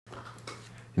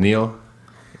Neil,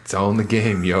 it's all in the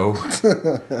game, yo.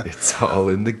 It's all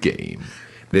in the game.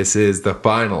 This is the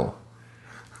final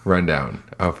rundown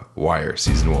of Wire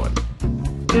Season 1.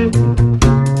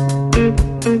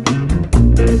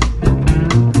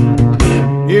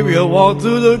 If you walk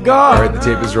through the garden. All right, the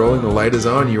tape is rolling. The light is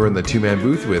on. You are in the two-man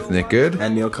booth with Nick Good.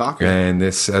 And Neil Cocker. And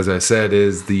this, as I said,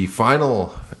 is the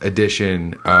final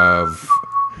edition of...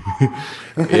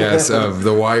 yes, of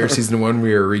The Wire Season 1.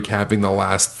 We are recapping the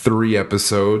last 3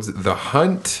 episodes. The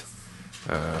Hunt...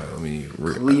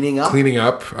 Cleaning up.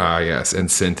 Yes, and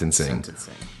sentencing.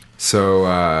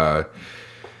 So,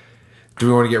 do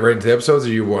we want to get right into the episodes, or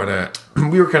you want to...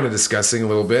 We were kind of discussing a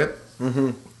little bit.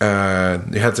 Mm-hmm.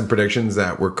 You had some predictions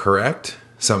that were correct,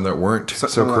 some that weren't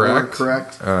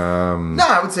correct. No,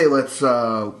 I would say let's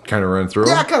kind of run through.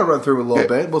 Yeah, kind of run through a little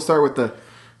bit. We'll start with the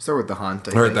Hunt.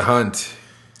 All right, the Hunt.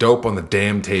 Dope on the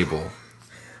damn table.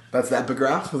 That's the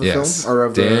epigraph of the yes. film or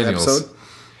of the Daniels. episode.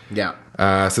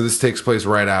 Yeah. So this takes place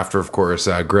right after, of course,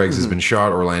 Greggs has been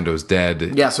shot. Orlando's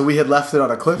dead. Yeah, so we had left it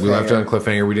on a cliffhanger. We left it on a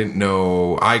cliffhanger. We didn't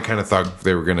know. I kind of thought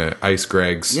they were going to ice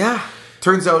Greggs. Yeah.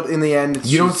 Turns out in the end...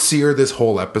 You don't see her this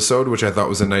whole episode, which I thought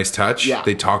was a nice touch. Yeah.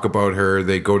 They talk about her.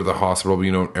 They go to the hospital, but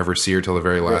you don't ever see her till the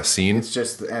very last scene. It's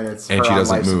just... And she her on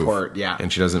doesn't life move. Support. Yeah.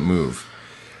 And she doesn't move.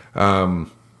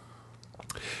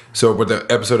 So, but the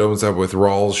episode opens up with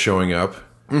Rawls showing up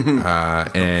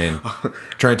and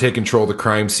trying to take control of the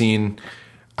crime scene.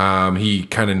 He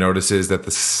kind of notices that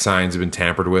the signs have been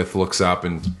tampered with, looks up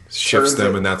and shifts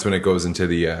them, and that's when it goes into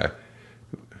the...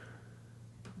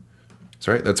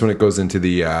 That's when it goes into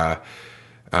the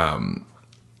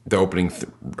opening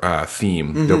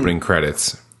theme, the opening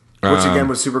credits. Which again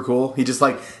was super cool. He just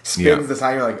like spins the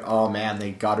sign. You're like, oh man,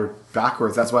 they got her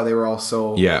backwards. That's why they were all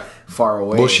so far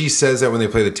away. Well, she says that when they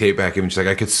play the tape back, and she's like,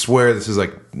 I could swear this is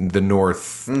like the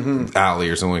North Alley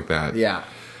or something like that. Yeah.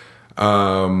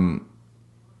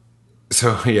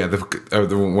 So yeah,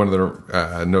 one of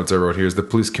the notes I wrote here is the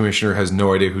police commissioner has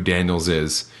no idea who Daniels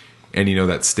is, and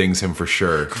that stings him for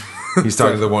sure. He's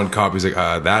talking to the one cop. He's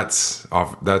like, that's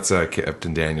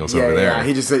Captain Daniels over there. Yeah,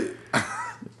 he just said.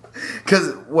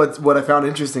 Because what I found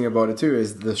interesting about it too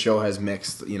is the show has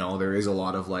mixed. There is a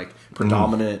lot of like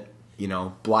predominant,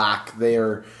 black.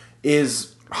 There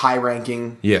is high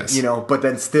ranking, yes, but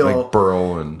then still like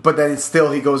Burl but then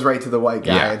still he goes right to the white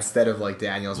guy instead of like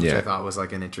Daniels, which I thought was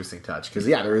like an interesting touch. Because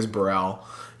there is Burrell,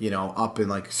 up in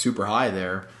like super high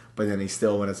there. But then he's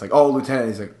still, when it's like, oh, Lieutenant,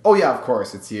 he's like, oh yeah, of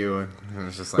course, it's you. And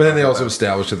it's just like, but then they also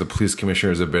established that the police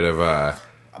commissioner is a bit of a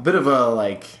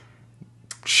like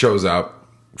shows up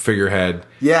figurehead.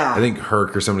 Yeah, I think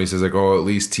Herc or somebody says like, oh, at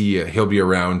least he'll be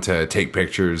around to take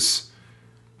pictures.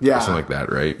 Yeah, or something like that,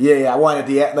 right? Yeah. Well, at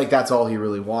the end, like that's all he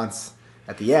really wants.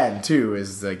 At the end, too,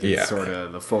 is like it's sort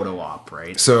of the photo op,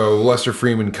 right? So Lester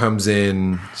Freeman comes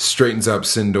in, straightens up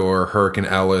Sindor, Herc, and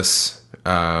Ellis.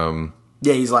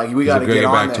 Yeah, he's like, we got to get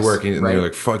back on to work, and they're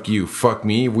like, "Fuck you, fuck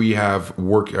me. We have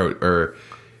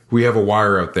we have a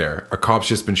wire out there. A cop's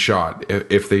just been shot.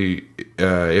 If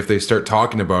they start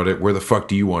talking about it, where the fuck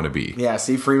do you want to be?" Yeah,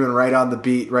 see Freeman right on the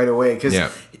beat right away because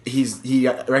he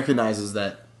recognizes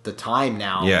that the time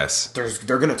now. Yes,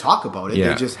 they're going to talk about it.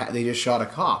 Yeah. they just shot a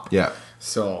cop. Yeah,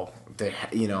 so they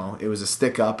it was a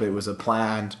stick up. It was a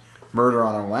planned murder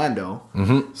on Orlando.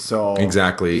 Mm-hmm. So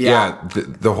exactly,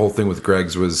 the whole thing with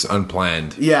Greggs was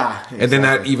unplanned. Yeah, exactly. And then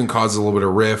that even causes a little bit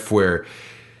of riff where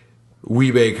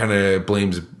Weebay kind of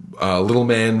blames Little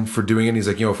Man for doing it. He's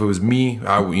like, if it was me,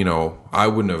 I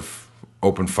wouldn't have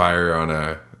opened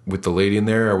fire with the lady in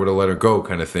there. I would have let her go,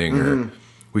 kind of thing. Or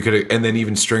we could have, and then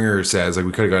even Stringer says like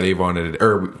we could have got Avon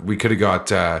we could have got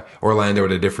Orlando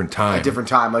at a different time.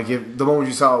 Like if the moment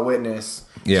you saw a witness.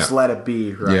 Just let it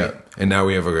be, right? Yeah, and now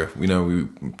we have we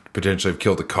potentially have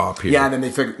killed a cop here. Yeah, and then they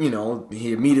figure,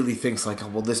 he immediately thinks like, oh,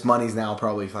 well, this money's now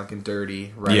probably fucking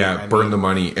dirty, right? Yeah, burn the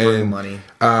money. Burn the money.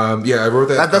 I wrote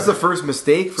that. That's the first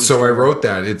mistake. From I wrote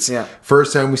that. It's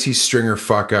first time we see Stringer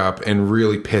fuck up and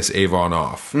really piss Avon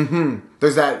off. Mm-hmm.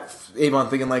 There's that Avon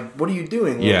thinking like, what are you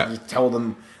doing? Yeah. You tell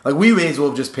them. Like, we may as well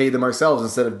have just paid them ourselves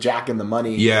instead of jacking the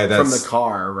money from the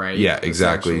car, right? Yeah,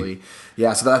 exactly.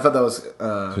 Yeah, so I thought that was... it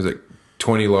was like,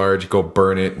 20 large, go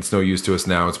burn it. It's no use to us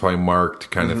now. It's probably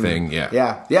marked kind of thing.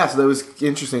 Yeah. Yeah, so that was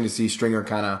interesting to see Stringer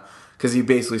kind of... Because he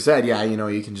basically said,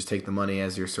 you can just take the money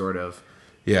as your sort of...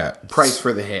 price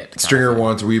for the hit. Stringer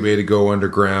wants Weebay to go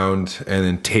underground and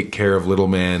then take care of Little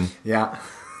Man. Yeah.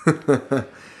 So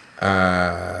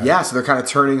they're kind of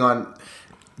turning on...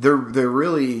 they're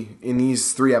really, in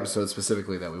these 3 episodes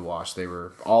specifically that we watched, they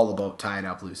were all about tying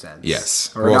up loose ends.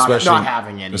 Yes. Or not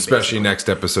having any. Especially next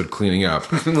episode, cleaning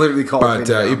up. Literally called But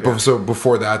cleaning up, so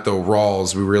before that, though,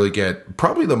 Rawls, we really get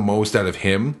probably the most out of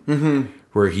him,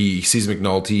 where he sees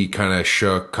McNulty kind of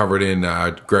shook, covered in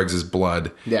Greg's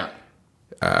blood. Yeah.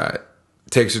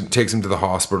 Takes him to the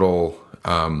hospital,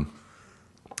 and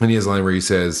he has a line where he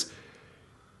says,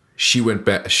 shit went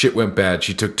bad.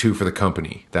 She took 2 for the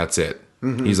company. That's it.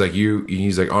 He's like,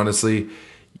 honestly,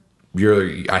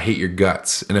 I hate your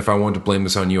guts. And if I wanted to blame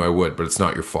this on you, I would, but it's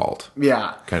not your fault.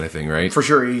 Yeah. Kind of thing, right? For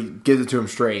sure. He gives it to him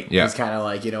straight. Yeah. He's kind of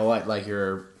like, you know what? Like,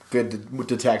 you're a good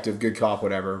detective, good cop,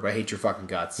 whatever, but I hate your fucking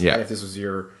guts. Yeah. And if this was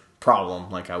your problem,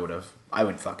 like,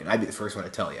 I'd be the first one to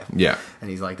tell you. Yeah.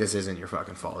 And he's like, this isn't your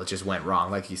fucking fault. It just went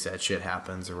wrong. Like he said, shit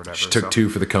happens or whatever. She took 2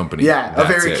 for the company. Yeah, That's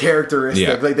a very it. characteristic.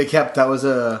 Yeah. Like that was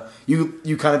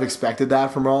you kind of expected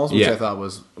that from Rawls, which Yeah. I thought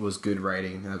was good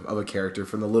writing of a character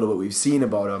from the little bit we've seen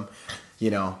about him.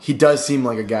 You know, he does seem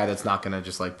like a guy that's not going to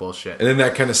just like bullshit. And then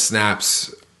that kind of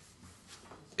snaps.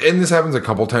 And this happens a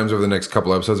couple times over the next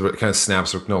couple episodes, but it kind of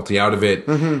snaps McNulty out of it.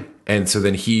 And so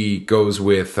then he goes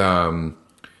with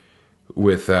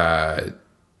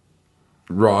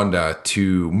Rhonda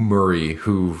to Murray,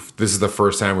 who this is the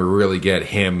first time we really get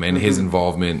him and his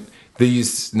involvement.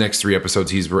 These next 3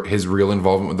 episodes, his real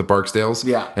involvement with the Barksdales.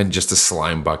 Yeah. And just a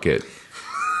slime bucket.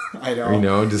 I know. You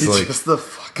know, he's just the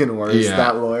fucking worst. Yeah.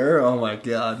 That lawyer. Oh my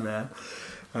god, man.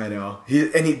 I know.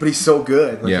 But he's so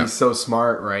good. Like, Yeah. he's so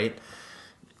smart, right?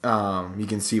 You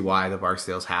can see why the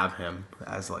Barksdales have him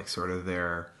as like sort of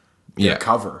their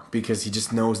cover, because he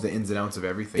just knows the ins and outs of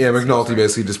everything. Yeah, McNulty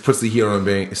basically just puts the heat on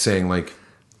him, saying like,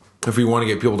 if we want to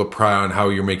get people to pry on how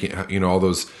you're making, you know, all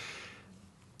those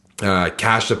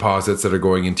cash deposits that are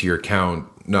going into your account,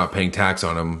 not paying tax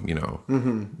on them, you know,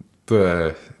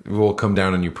 we'll come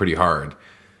down on you pretty hard.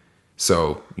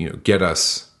 So, you know, get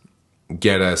us.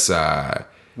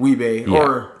 Weebay,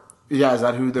 is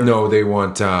that who they're? No, they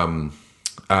want the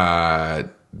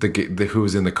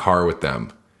who's in the car with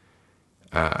them.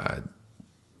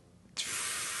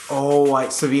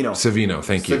 Savino. Savino,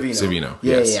 thank you. Savino.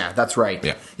 Yeah, Yes. yeah, that's right.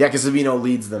 Yeah. Yeah, because Savino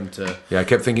leads them to... Yeah, I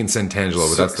kept thinking Santangelo,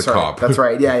 but that's the Sorry, cop. That's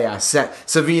right, yeah.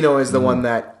 Savino is the one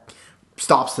that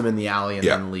stops them in the alley and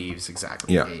Yeah. then leaves,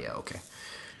 exactly. Yeah. Yeah, okay.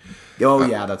 Oh,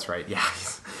 yeah, that's right, yeah.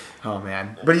 Oh,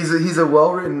 man. But he's a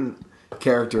well-written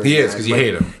character. He is, because you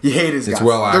hate him. You hate his guts. It's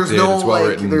well acted, There's no, it's well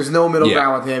written. There's no middle Yeah.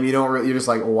 ground with him. You don't really, you're just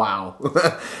like, wow.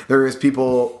 There is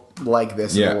people like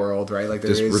this in the world, right? Like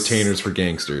there Just is retainers for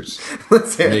gangsters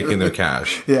That's it. making their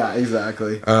cash. Yeah,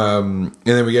 exactly. And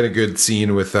then we get a good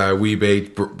scene with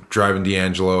Weebay driving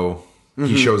D'Angelo.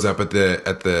 He shows up at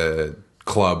the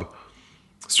club.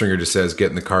 Stringer just says, "Get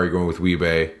in the car. You're going with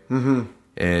Weebay."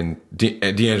 And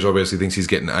D'Angelo basically thinks he's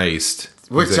getting iced.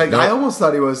 Which He's like, I "Nope." almost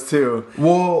thought he was too.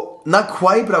 Well, Not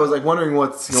quite, but I was like wondering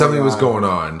what's going something on. was going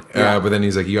on. Yeah. But then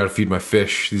he's like, "You got to feed my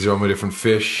fish. These are all my different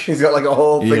fish." He's got like a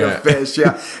whole thing Yeah. of fish,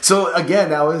 yeah. So again,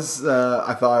 that was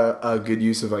I thought a good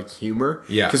use of like humor,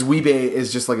 Yeah. Because Weebay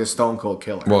is just like a stone cold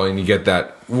killer. Well, and you get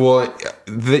that. Well,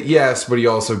 yes, but you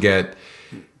also get,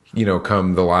 you know,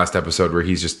 come the last episode where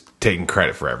he's just taking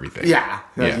credit for everything. yeah,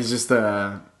 Yeah. he's just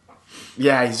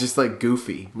he's just like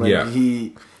goofy. Like, Yeah.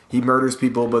 he murders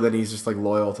people, but then he's just like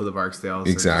loyal to the Barksdales.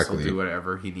 Exactly. And he'll do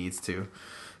whatever he needs to.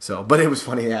 So, but it was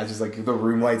funny. Yeah, just like the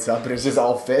room lights up and it's just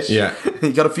all fish. Yeah.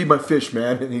 You got to feed my fish,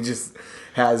 man, and he just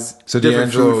has So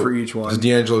different food for each one.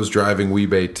 D'Angelo's driving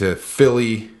Weebay to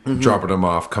Philly, Mm-hmm. dropping him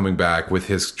off, coming back with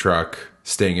his truck,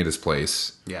 staying at his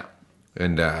place. Yeah.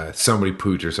 And somebody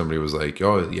Pooch or somebody was like,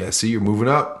 "Oh yeah, see, you're moving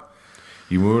up.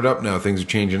 You moving up now. Things are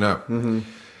changing up." Mm-hmm.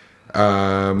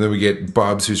 Then we get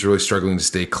Bob's, who's really struggling to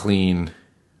stay clean.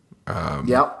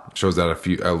 Yep. Shows that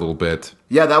a little bit.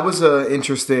 Yeah, that was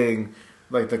interesting.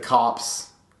 Like the cops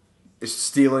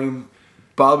stealing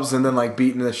Bubs and then like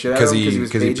beating the shit out of him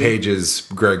Because he pages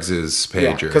Greg's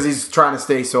pager because he's trying to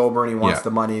stay sober and he wants Yeah.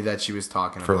 the money that she was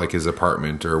talking for about like his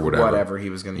apartment or whatever. whatever he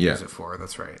was going to Yeah. use it for.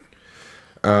 That's right.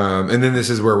 And then this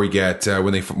is where we get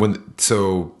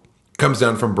so comes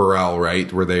down from Burrell,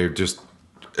 right, where they just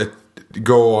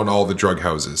go on all the drug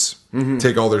houses,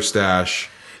 take all their stash.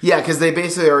 Yeah, because they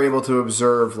basically are able to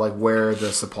observe like where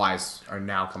the supplies are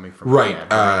now coming from. Right.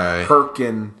 Herc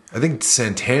and I think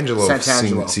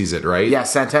Santangelo sees it, right? yeah,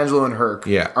 Santangelo and Herc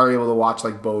Yeah. are able to watch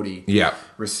like Bodhi Yeah.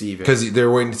 receive it. Because they're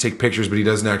waiting to take pictures, but he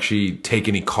doesn't actually take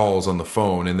any calls on the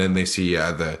phone, and then they see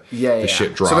the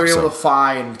shit drop. So they're able to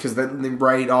find, because then,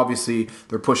 right, obviously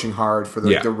they're pushing hard for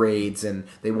the raids and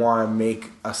they want to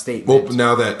make a statement. Well,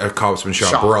 now that a cop's been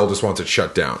shot, Burrell just wants it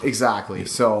shut down. Exactly.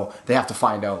 So they have to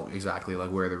find out exactly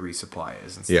like where the resupply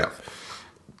is and stuff.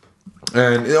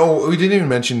 And we didn't even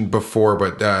mention before,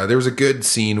 but there was a good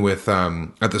scene with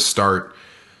at the start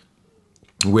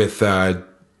with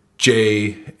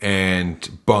Jay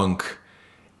and Bunk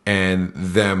and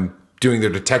them doing their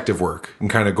detective work and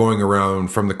kind of going around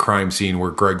from the crime scene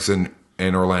where Gregson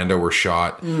and Orlando were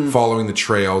shot, following the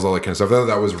trails, all that kind of stuff.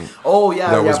 That was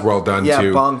was well done too.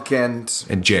 Yeah, Bunk and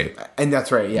Jay, and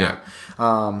that's right. Yeah,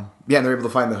 and they're able to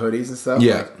find the hoodies and stuff.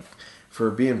 Yeah. Like, for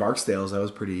being Barksdale's, that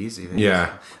was pretty easy.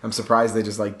 I'm surprised they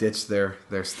just like ditched their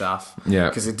stuff. Yeah,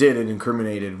 because it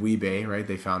incriminated Weebay, right?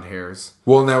 They found hairs.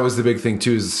 Well, and that was the big thing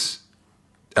too. Is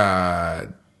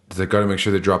they got to make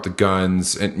sure they drop the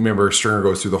guns. And remember, Stringer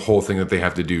goes through the whole thing that they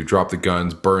have to do: drop the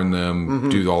guns, burn them,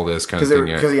 do all this kind of thing.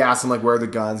 Because he asked them like, "Where are the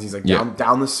guns?" He's like,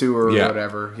 "Down the sewer or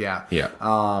whatever." Yeah.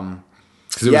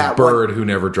 Because it was Bird who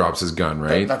never drops his gun,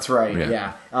 right? That's right.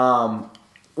 Yeah.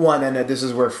 And this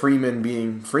is where Freeman,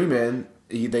 being Freeman,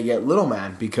 they get Little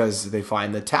Man because they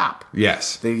find the tap.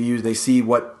 Yes. They see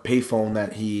what payphone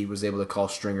that he was able to call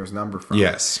Stringer's number from.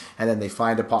 Yes. And then they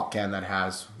find a pop can that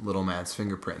has Little Man's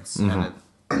fingerprints. And then,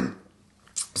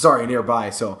 nearby.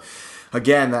 So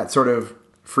again, that sort of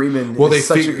Freeman is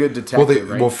such a good detective.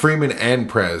 Well, Freeman and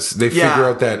Prez, they figure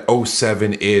out that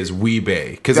 07 is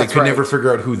Weebay because they could never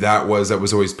figure out who that was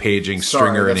always paging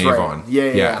Stringer and Avon.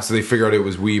 Right. Yeah. So they figure out it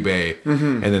was Weebay,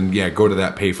 and then go to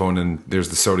that payphone and there's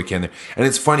the soda can there. And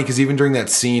it's funny because even during that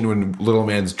scene when Little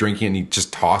Man's drinking and he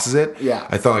just tosses it,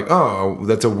 I thought like, oh,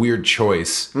 that's a weird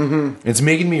choice. It's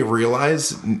making me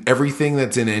realize everything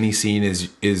that's in any scene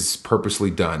is purposely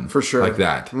done for sure, like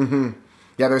that.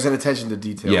 Yeah, there's an attention to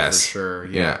detail for sure.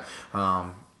 Yeah.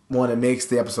 One, it makes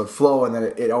the episode flow, and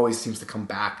then it always seems to come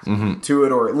back to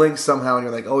it, or it links somehow, and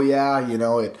you're like, oh yeah,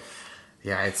 it.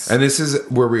 Yeah, it's. And this is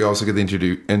where we also get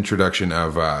the introduction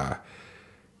of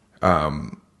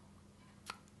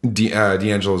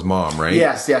D'Angelo's mom, right?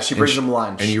 Yes, she brings him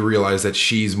lunch, and you realize that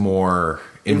she's more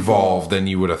involved than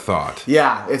you would have thought.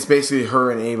 Yeah, it's basically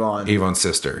her and Avon. Avon's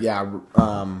sister. Yeah.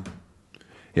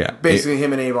 Yeah. Basically,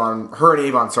 her and Avon,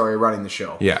 running the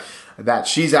show. Yeah. That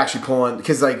she's actually pulling,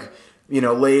 because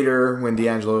later when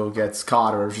D'Angelo gets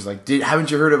caught, or she's like,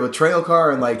 haven't you heard of a trail car?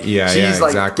 And she's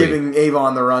giving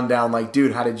Avon the rundown, like,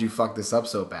 dude, how did you fuck this up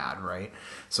so bad, right?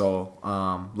 So,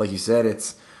 like you said,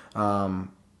 it's an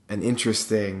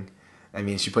interesting. I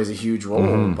mean, she plays a huge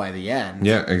role by the end.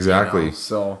 Yeah, exactly.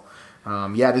 So,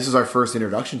 this is our first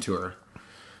introduction to her.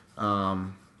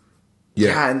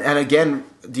 And again,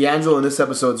 D'Angelo in this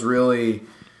episode's really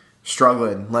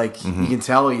struggling. Like you can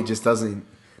tell he just doesn't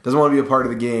want to be a part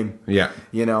of the game. Yeah.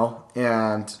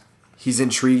 And he's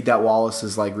intrigued that Wallace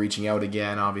is like reaching out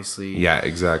again, obviously. Yeah,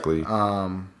 exactly.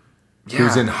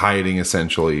 Who's in hiding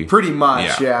essentially. Pretty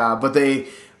much, yeah. But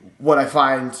what I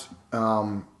find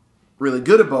really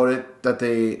good about it, that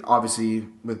they obviously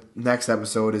with next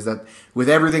episode, is that with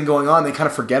everything going on, they kind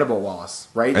of forget about Wallace,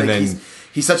 right? And like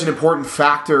he's such an important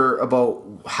factor about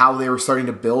how they were starting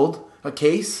to build a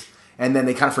case, and then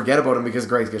they kind of forget about him because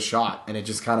Graves gets shot, and it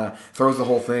just kind of throws the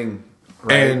whole thing.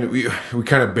 Right? And we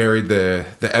kind of buried the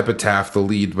epitaph, the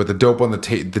lead, but the dope on the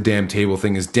damn table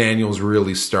thing is Daniel's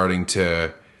really starting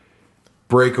to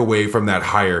break away from that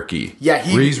hierarchy. Yeah,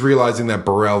 he's realizing that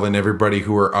Burrell and everybody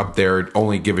who are up there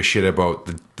only give a shit about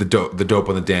the dope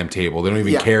on the damn table. They don't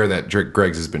even care that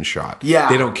Greggs has been shot. Yeah,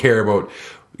 they don't care about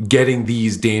getting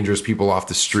these dangerous people off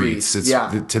the streets. It's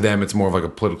to them, it's more of like a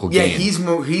political game. Yeah, he's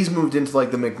moved into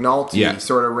like the McNulty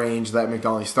sort of range that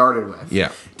McNulty started with.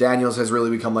 Yeah, Daniels has really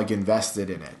become like invested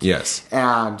in it. Yes,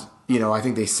 and I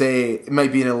think they say it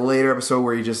might be in a later episode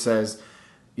where he just says,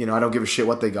 I don't give a shit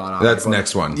what they got on. That's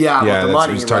next one. Yeah, about the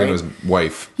money, he's talking to his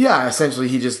wife. Yeah, essentially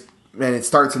he just. And it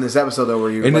starts in this episode, though,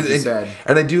 where you said.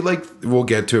 And I do like, we'll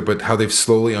get to it, but how they've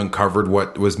slowly uncovered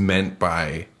what was meant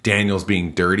by Daniels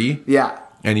being dirty. Yeah.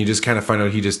 And you just kind of find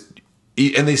out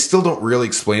and they still don't really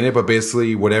explain it, but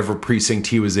basically whatever precinct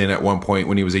he was in at one point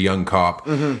when he was a young cop,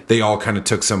 they all kind of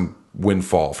took some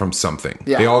windfall from something.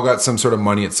 Yeah. They all got some sort of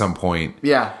money at some point.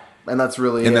 Yeah. And that's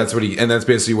really that's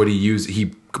basically what he used.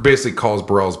 He basically calls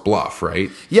Burrell's bluff, right?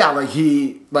 Yeah,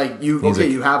 you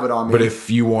have it on me. But if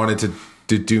you wanted to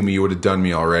do me, you would have done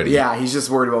me already. Yeah, he's just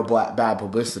worried about bad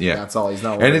publicity. Yeah. That's all. He's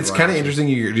not worried about. And it's kind of interesting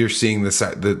you're seeing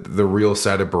the real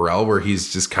side of Burrell, where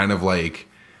he's just kind of like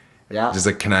just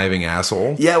a conniving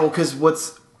asshole. Yeah, well,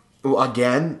 because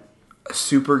again,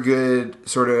 super good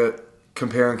sort of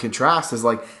compare and contrast is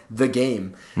like the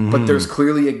game. But there's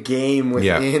clearly a game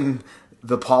within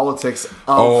the politics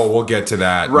of... we'll get to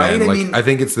that. Right? Man. I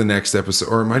think it's the next episode,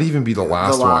 or it might even be the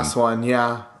last one. The last one,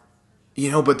 yeah.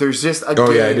 But there's just a Oh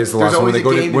game. yeah, it is the There's last one when always they a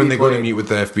go game to be played. meet with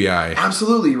the FBI.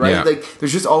 Absolutely, right? Yeah. Like,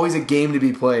 there's just always a game to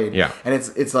be played. Yeah. And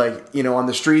it's like, on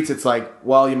the streets, it's like,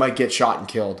 well, you might get shot and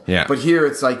killed. Yeah. But here,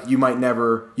 it's like,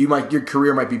 your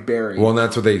career might be buried. Well, and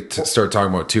that's what they start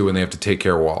talking about too when they have to take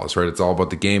care of Wallace, right? It's all about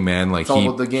the game, man. Like all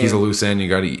about the game. he's a loose end. You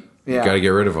got to get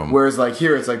rid of him. Whereas, like,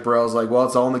 here, it's like, Burrell's like, well,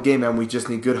 it's all in the game, man. We just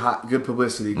need good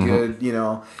publicity. Good,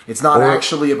 it's not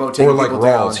actually about taking or like people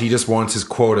Rawls, down. he just wants his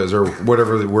quotas or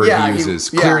whatever the word he uses.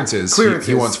 Clearances.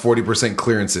 He wants 40%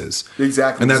 clearances.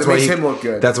 Exactly. And that's why it makes him look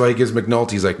good. That's why he gives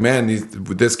McNulty. He's like, man,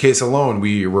 with this case alone,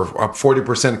 we were up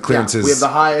 40% clearances. We have the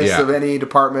highest of any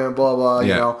department. Blah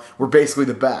blah. We're basically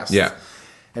the best. Yeah.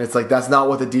 And it's like that's not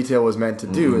what the detail was meant to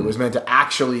do. It was meant to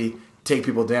actually take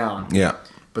people down. Yeah.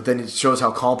 But then it shows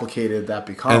how complicated that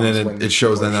becomes. And then it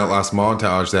shows then that last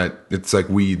montage that it's like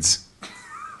weeds.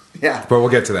 Yeah. But we'll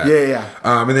get to that. Yeah.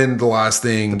 And then the last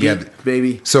thing,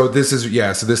 baby. So this is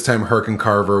so this time Herc and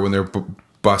Carver, when they're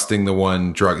busting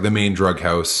the main drug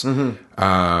house,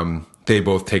 they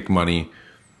both take money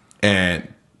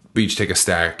and each take a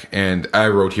stack. And I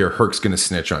wrote here, Herc's going to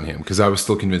snitch on him because I was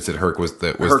still convinced that Herc was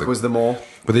the mole.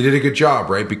 But they did a good job,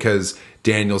 right? Because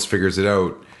Daniels figures it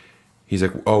out. He's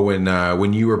like, oh,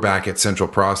 when you were back at Central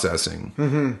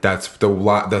Processing, that's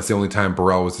the only time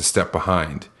Burrell was a step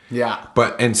behind. Yeah.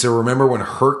 And so remember when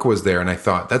Herc was there, and I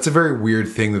thought that's a very weird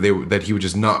thing that he would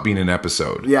just not be in an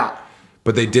episode. Yeah.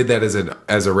 But they did that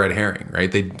as a red herring,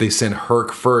 right? They sent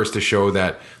Herc first to show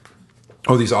that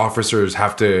these officers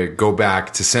have to go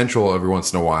back to Central every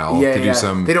once in a while to do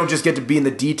some. They don't just get to be in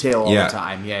the detail all the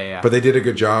time. Yeah. But they did a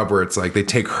good job where it's like they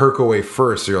take Herc away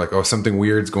first, so you're like, oh, something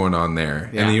weird's going on there,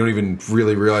 and then you don't even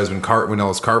really realize when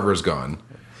Ellis Carver's gone.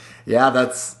 Yeah,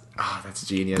 that's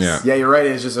genius. Yeah, you're right.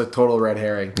 It's just a total red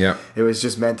herring. Yeah, it was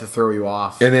just meant to throw you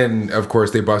off. And then, of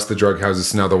course, they bust the drug houses.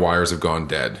 So now the wires have gone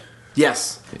dead.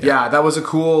 Yes. Yeah, that was a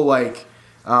cool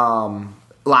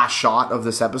last shot of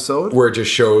this episode where it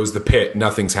just shows the pit,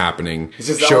 nothing's happening. It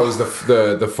just shows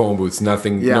the phone booths,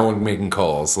 nothing, no one making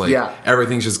calls.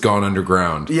 Everything's just gone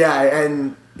underground. Yeah,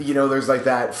 and there's like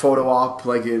that photo op,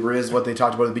 like it is what they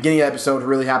talked about at the beginning of the episode.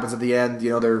 Really happens at the end.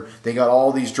 They got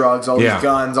all these drugs, all these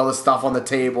guns, all this stuff on the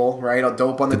table, right?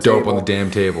 Dope on the table. Dope on the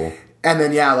damn table. And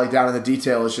then down in the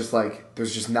detail, it's just like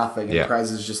there's just nothing. And Prez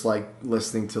is just like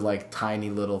listening to like tiny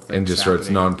little things. And just writes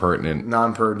non-pertinent.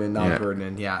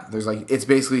 Non-pertinent. Yeah. There's like it's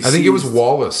basically. I think it was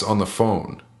Wallace on the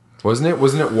phone, wasn't it?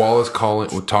 Wasn't it Wallace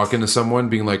talking to someone,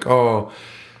 being like, "Oh."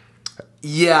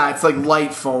 Yeah, it's like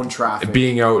light phone traffic.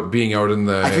 Being out in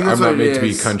the. I'm not meant to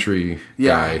be a country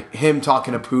guy. Him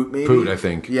talking to Poot, maybe. Poot, I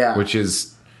think. Yeah. Which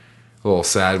is a little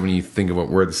sad when you think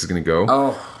about where this is going to go.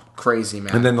 Oh. Crazy,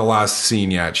 man. And then the last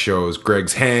scene, it shows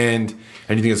Greg's hand,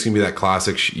 and you think it's gonna be that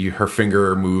classic. Her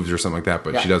finger moves or something like that,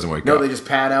 but she doesn't wake up. No, they just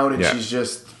pan out, and she's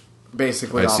just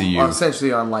basically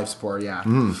essentially on life support. Yeah.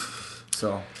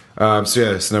 So now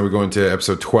we're going to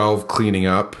episode 12, cleaning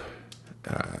up.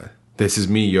 This is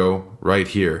me, right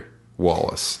here,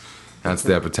 Wallace. That's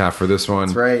the epitaph for this one.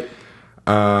 That's right.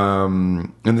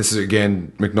 And this is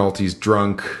again McNulty's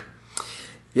drunk.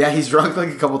 Yeah, he's drunk like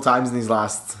a couple times in these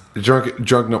last. Drunk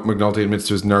McNulty admits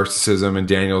to his narcissism, and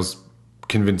Daniels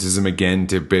convinces him again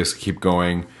to basically keep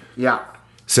going. Yeah.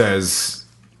 Says,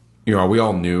 we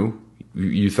all knew.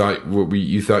 You thought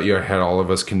you had all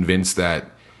of us convinced that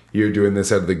you're doing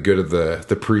this out of the good of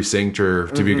the precinct or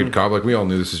to be a good cop. Like, we all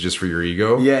knew this was just for your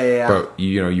ego. Yeah. But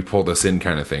you pulled us in,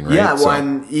 kind of thing, right? Yeah. Well,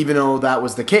 and even though that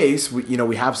was the case,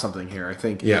 we have something here. I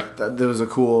think. Yeah. There was a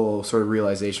cool sort of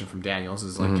realization from Daniels.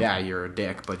 Is like, you're a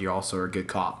dick, but you're also a good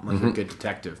cop. Like, you're a good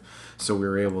detective. So we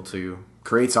were able to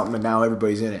create something, and now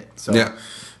everybody's in it. So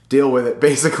deal with it,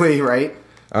 basically, right?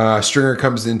 Stringer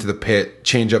comes into the pit,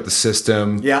 change up the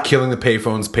system, killing the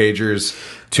payphones, pagers,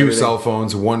 two cell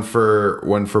phones, one for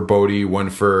Bodie, one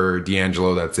for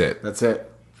D'Angelo. That's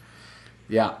it.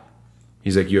 Yeah.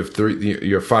 He's like, you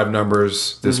have 5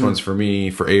 numbers. This one's for me,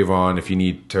 for Avon. If you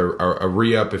need a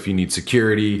re-up, if you need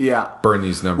security, burn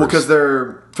these numbers. Well, because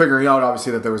they're figuring out,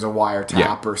 obviously, that there was a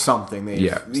wiretap or something.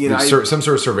 Some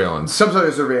sort of surveillance. Some sort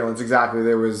of surveillance, exactly.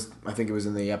 There was, I think it was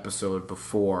in the episode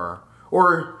before.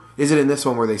 Or is it in this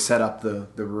one where they set up the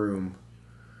room?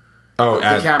 Oh,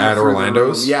 at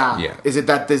Orlando's? Yeah. Is it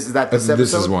this episode?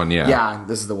 This is one, yeah. Yeah,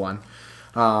 this is the one.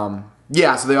 So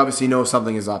they obviously know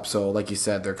something is up. So, like you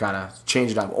said, they're kind of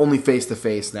changing up. Only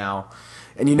face-to-face now.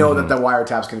 And you know that the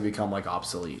wiretap's going to become,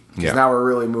 obsolete. Because now we're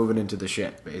really moving into the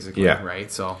shit, basically. Yeah. Right?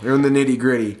 So, they're in the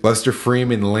nitty-gritty. Lester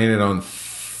Freeman laying it on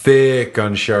thick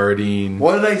on Shardine.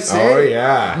 What did I say? Oh,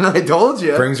 yeah. I told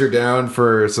you. Brings her down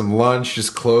for some lunch,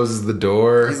 just closes the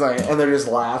door. He's like, and they're just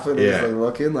laughing. Yeah. He's like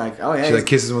looking like, oh yeah. She like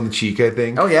kisses him on the cheek, I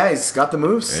think. Oh yeah, he's got the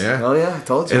moves. Yeah. Oh yeah, I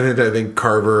told you. And then I think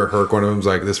Carver or Herc, one of them's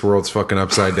like, this world's fucking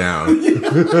upside down.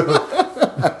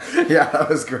 Yeah, that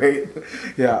was great.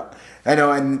 Yeah. I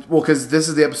know, and well, because this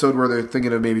is the episode where they're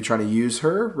thinking of maybe trying to use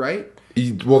her, right?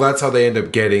 Well, that's how they end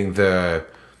up getting the...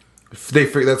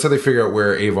 That's how they figure out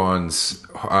where Avon's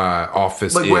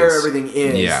office Like is. where everything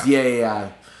is. Yeah.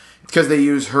 Yeah. Because they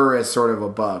use her as sort of a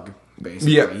bug,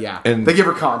 basically. Yeah. Yeah. And they give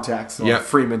her context. Well, yeah.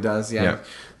 Freeman does. Yeah.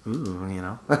 Yeah. Ooh, you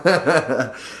know.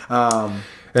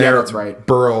 And Yeah, that's right.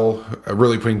 Burl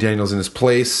really putting Daniels in his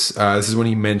place. This is when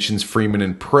he mentions Freeman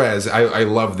and Prez. I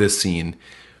love this scene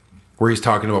where he's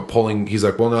talking about pulling. He's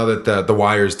like, well, now that the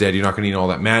wire's dead, you're not going to need all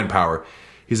that manpower.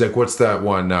 He's like, what's that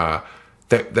one? That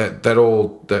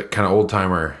kind of old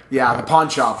timer. Yeah, the pawn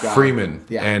shop guy. Freeman.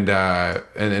 Yeah.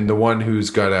 And the one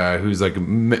who's got who's like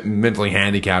mentally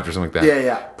handicapped or something like that.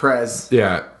 Yeah. Prez.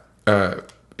 Yeah.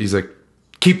 He's like,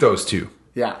 keep those two.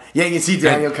 Yeah. Yeah, you see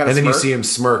Daniel kind of and then smirk. you see him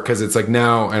smirk because it's like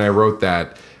now, and I wrote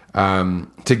that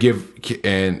to give,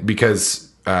 and because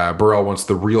Burrell wants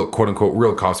the real, quote unquote,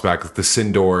 real cops back, the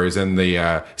Sindors and the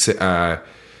I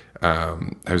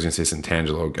was gonna say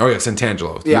Santangelo. Oh yeah,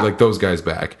 Santangelo. Yeah. Like those guys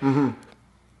back.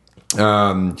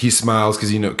 He smiles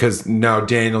because now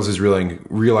Daniels is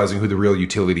realizing who the real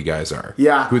utility guys are.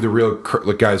 Yeah. Who the real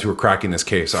guys who are cracking this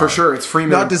case are. For sure, it's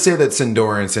Freeman. Not to say that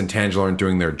Sindor and Santangelo aren't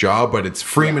doing their job, but it's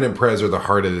Freeman and Prez are the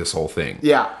heart of this whole thing.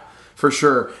 Yeah, for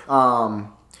sure.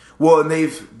 Well, and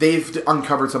they've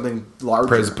uncovered something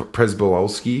larger.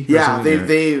 Presbolowski? Yeah,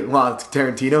 well,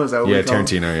 Tarantino, is that what we call him?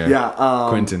 Tarantino, yeah. Yeah.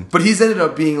 Quentin. But he's ended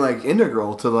up being like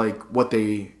integral to like what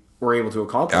they were able to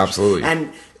accomplish. Absolutely.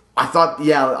 And I thought,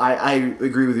 I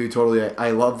agree with you totally.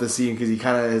 I love the scene because he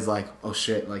kind of is like, oh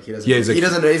shit, like he doesn't, Yeah, he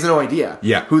has no idea,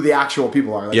 Yeah. who the actual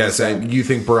people are. Like Yes, and you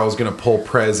think Burrell's going to pull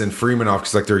Prez and Freeman off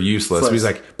because like they're useless. But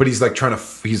he's like trying to,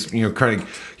 Stick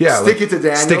it to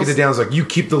Daniels. Stick it to Daniels. Like, you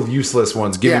keep the useless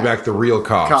ones. Give me back the real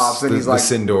cops. And he's the like,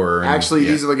 Sindor. Actually,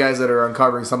 these are the guys that are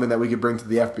uncovering something that we could bring to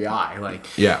the FBI. Like,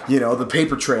 Yeah. the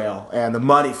paper trail and the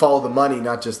money. Follow the money,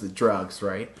 not just the drugs,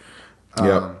 right?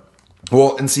 Yeah.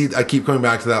 Well, and see, I keep coming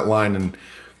back to that line, and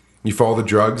you follow the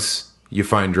drugs, you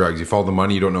find drugs. You follow the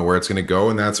money, you don't know where it's going to go,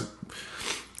 and that's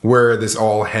where this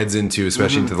all heads into,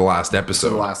 especially into the last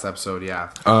episode. Yeah.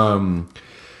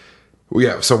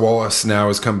 Yeah, so Wallace now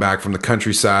has come back from the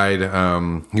countryside.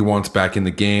 He wants back in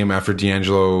the game after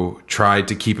D'Angelo tried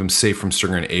to keep him safe from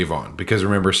Stringer and Avon. Because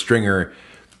remember, Stringer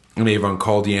and Avon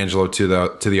called D'Angelo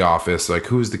to the office, like,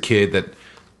 who's the kid that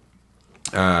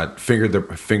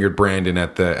fingered Brandon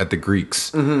at the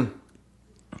Greeks?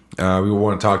 Mm-hmm. We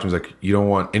want to talk to him. He's like, you don't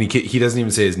want any kid. He doesn't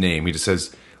even say his name. He just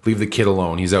says, leave the kid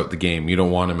alone. He's out the game. You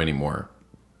don't want him anymore.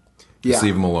 Just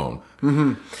leave him alone.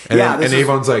 Mm-hmm. And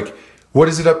Avon's like, what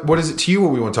is it to you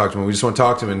when we want to talk to him? We just want to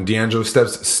talk to him. And D'Angelo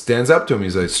stands up to him.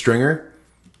 He's like, Stringer,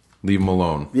 leave him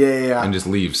alone. Yeah. And just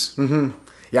leaves. Mm-hmm.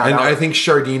 Yeah. And I think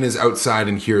Shardine is outside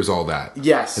and hears all that.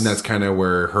 Yes. And that's kind of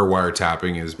where her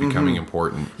wiretapping is becoming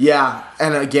important. Yeah.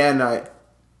 And again,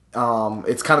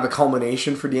 it's kind of the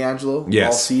culmination for D'Angelo. Yes.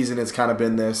 All season it's kind of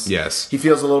been this. Yes. He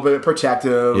feels a little bit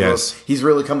protective. Yes. He's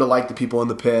really come to like the people in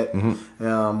the pit,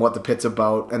 what the pit's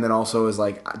about, and then also is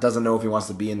like, doesn't know if he wants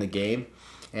to be in the game.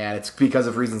 And it's because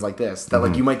of reasons like this that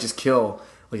like you might just kill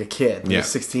like a kid, like a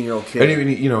 16-year-old kid.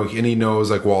 And he knows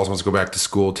like Wallace wants to go back to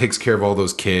school, takes care of all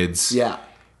those kids. Yeah.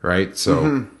 Right?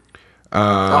 So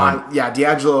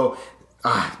D'Angelo,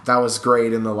 that was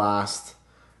great in the last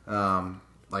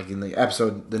like in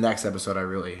the next episode, I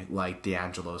really liked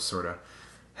D'Angelo's sort of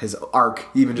his arc,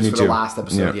 even just for the last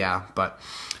episode. Yeah. But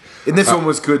and this one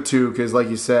was good too, because like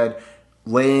you said,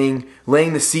 laying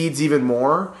the seeds even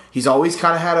more. He's always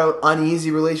kind of had an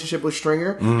uneasy relationship with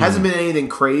Stringer. Hasn't been anything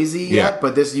crazy yet,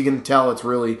 but this you can tell it's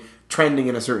really trending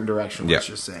in a certain direction. Let's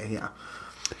just say,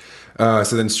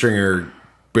 So then Stringer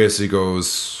basically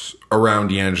goes around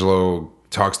D'Angelo,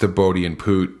 talks to Bodhi and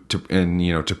Poot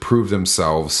to prove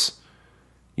themselves.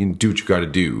 You do what you got to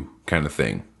do, kind of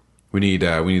thing. We need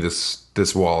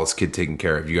this Wallace kid taken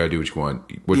care of. You got to do what you want.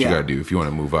 You got to do if you want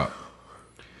to move up.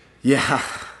 Yeah.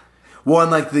 Well,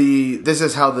 and like this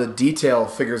is how the detail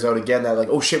figures out again that like,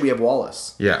 oh shit, we have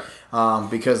Wallace. Yeah.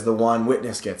 Because the one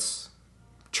witness gets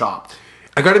chopped.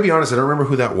 I got to be honest, I don't remember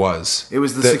who that was. It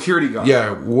was the security guard.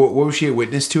 Yeah. What was she a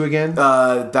witness to again?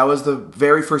 That was the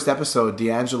very first episode,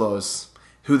 D'Angelo's,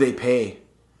 who they pay.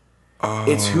 Oh.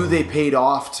 It's who they paid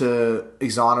off to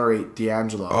exonerate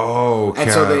D'Angelo. Oh, okay.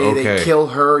 And so they kill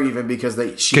her even because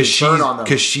she turned on them.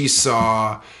 Because she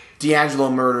saw D'Angelo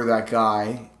murder that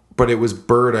guy. but it was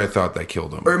Bird, I thought, that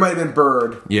killed him. Or it might have been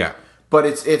Bird. Yeah.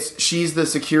 But she's the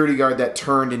security guard that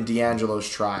turned in D'Angelo's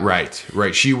trial. Right.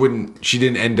 She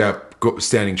didn't end up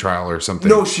standing trial or something.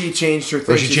 No, she changed her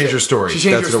thing. Or she changed her story. She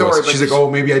changed her story. She's like,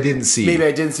 oh, maybe I didn't see.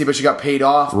 But she got paid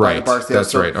off by the Barksdale.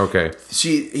 That's right. Okay.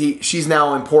 She's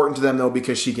now important to them though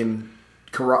because she can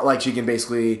she can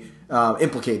basically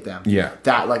implicate them. Yeah.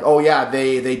 That like, oh yeah,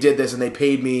 they did this and they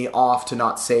paid me off to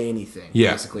not say anything.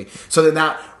 Yeah. Basically. So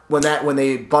then when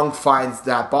they Bunk finds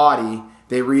that body,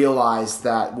 they realize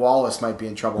that Wallace might be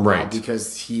in trouble now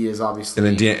because he is obviously.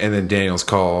 And then Daniels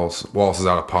calls Wallace is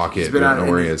out of pocket. Been I don't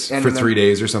know where he is for 3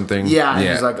 days or something. Yeah, and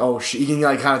he's like, oh shit. You can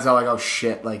like kind of tell like, oh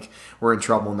shit, like we're in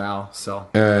trouble now. So.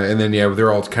 And then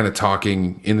they're all kind of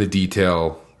talking in the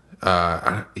detail.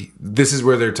 This is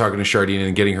where they're talking to Chardine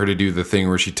and getting her to do the thing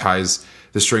where she ties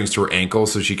the strings to her ankle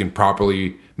so she can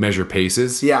properly measure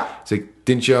paces. Yeah. It's like,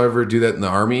 didn't you ever do that in the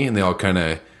army? And they all kind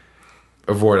of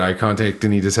avoid eye contact,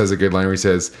 and he just has a good line where he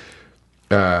says,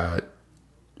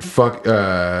 fuck,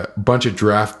 bunch of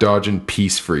draft dodging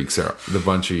peace freaks are the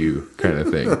bunch of you kind of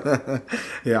thing.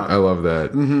 Yeah. I love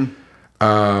that. Mm-hmm.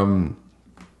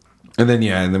 And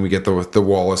then we get the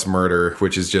Wallace murder,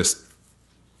 which is just,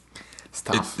 it's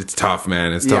tough. It's tough,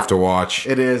 man. It's tough to watch.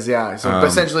 It is, yeah. So but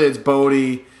essentially it's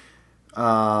Bodhi,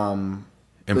 and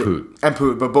Poot.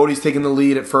 But Bodhi's taking the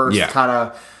lead at first, kind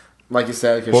of, like you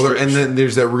said. And then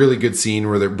there's that really good scene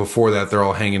where before that they're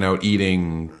all hanging out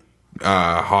eating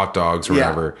hot dogs or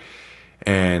whatever,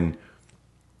 and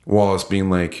Wallace being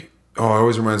like, "Oh, it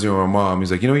always reminds me of my mom."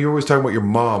 He's like, "You're always talking about your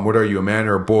mom. What are you, a man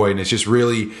or a boy?" And it's just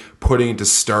really putting into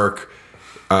stark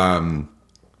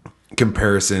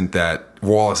comparison that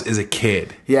Wallace is a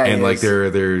kid, and like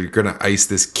they're gonna ice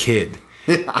this kid,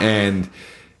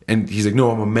 And he's like,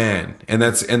 "No, I'm a man." And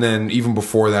then even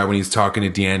before that, when he's talking to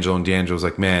D'Angelo, and D'Angelo's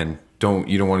like, "Man,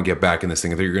 you don't want to get back in this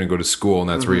thing. I thought you're going to go to school." And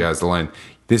that's where he has the line,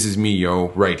 "This is me, yo,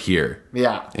 right here."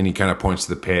 Yeah. And he kind of points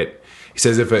to the pit. He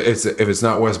says, "If it's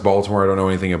not West Baltimore, I don't know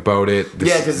anything about it."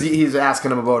 Because he's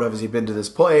asking him about, has he been to this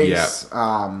place?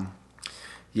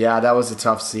 Yeah. That was a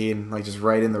tough scene. Like just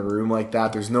right in the room like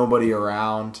that. There's nobody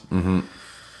around. Mm-hmm.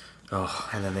 Oh,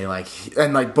 and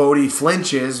then Bodhi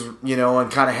flinches,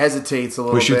 and kind of hesitates a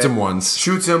little bit. He shoots him once.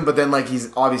 Shoots him, but then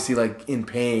he's obviously in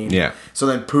pain. Yeah. So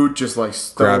then Poot just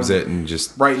grabs it and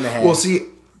just right in the head. Well, see,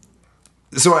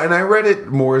 and I read it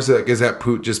more as that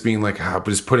Poot just being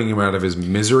just putting him out of his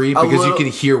misery because you can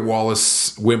hear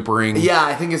Wallace whimpering. Yeah,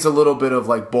 I think it's a little bit of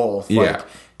both. Yeah.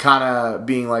 Kind of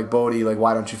being like, Bodhi,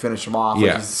 why don't you finish him off?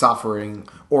 He's suffering,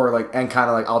 or and kind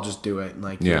of I'll just do it, and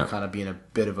kind of being a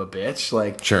bit of a bitch,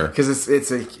 sure, because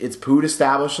it's Poot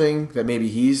establishing that maybe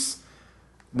he's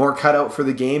more cut out for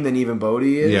the game than even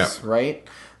Bodhi is, right?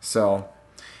 So,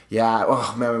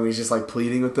 oh man, when he's just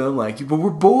pleading with them, but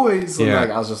we're boys. And,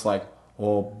 I was just like,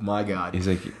 oh my god. He's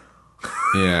like,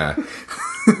 yeah.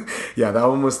 Yeah, that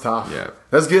one was tough. Yeah,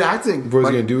 that's good acting. Boys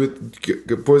gonna do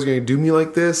it. Boys gonna do me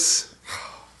like this.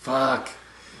 Fuck.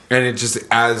 And it just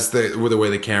with the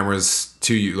way the camera's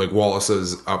to you, Wallace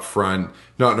is up front,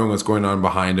 not knowing what's going on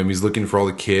behind him. He's looking for all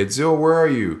the kids. "Oh, where are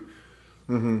you?"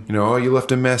 Mm-hmm. "Oh, you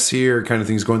left a mess here," kind of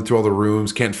things. Going through all the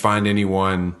rooms, can't find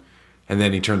anyone, and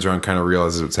then he turns around, kind of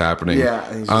realizes what's happening. Yeah,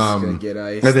 and he's just gonna get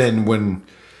iced. And then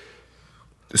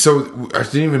so I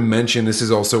didn't even mention this is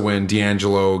also when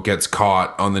D'Angelo gets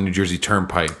caught on the New Jersey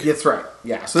Turnpike. That's right.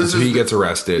 Yeah, so he gets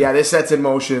arrested. Yeah, this sets in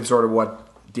motion sort of what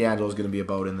D'Angelo's going to be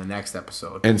about in the next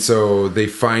episode. And so they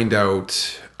find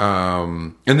out,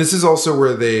 and this is also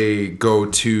where they go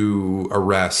to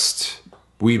arrest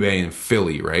Wee-Bey in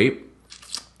Philly, right?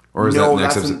 Or is that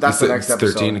next episode? That's the next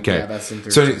episode. 13? Okay. Yeah, that's in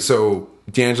 13. So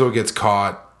D'Angelo gets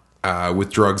caught with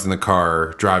drugs in the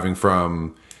car, driving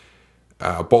from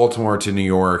Baltimore to New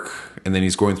York, and then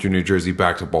he's going through New Jersey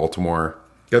back to Baltimore.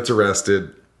 Gets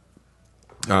arrested.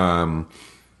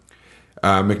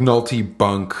 McNulty,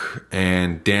 Bunk,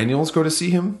 and Daniels go to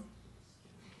see him.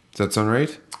 Does that sound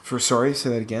right? Sorry, say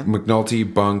that again.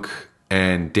 McNulty, Bunk,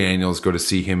 and Daniels go to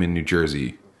see him in New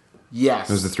Jersey. Yes.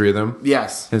 Those the three of them?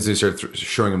 Yes. And so they start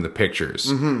showing him the pictures.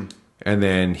 Mm-hmm. And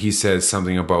then he says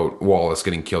something about Wallace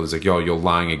getting killed. He's like, "Yo, you're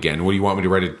lying again. What do you want me to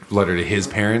write a letter to his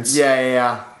parents?"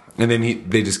 Yeah. And then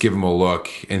they just give him a look,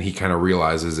 and he kind of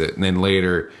realizes it. And then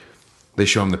later, they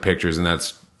show him the pictures, and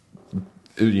that's,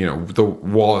 the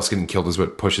Wallace getting killed is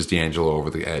what pushes D'Angelo over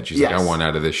the edge. He's like, "I want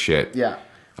out of this shit. Yeah.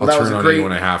 I'll turn on you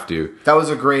when I have to." That was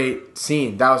a great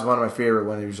scene. That was one of my favorite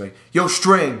when he was like, Yo,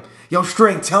 String,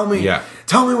 tell me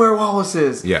where Wallace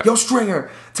is. Yeah. Yo,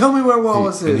 Stringer, tell me where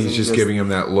Wallace is. And he's just giving him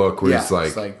that look where he's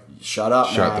like, shut up,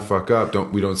 shut man. the fuck up.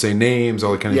 We don't say names,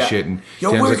 all that kind of shit. And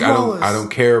Yo, Dan's where's like, Wallace? I don't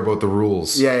care about the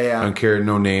rules. Yeah. I don't care,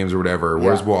 no names or whatever.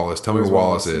 Where's Wallace? Tell me where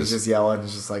Wallace is. He's just yelling.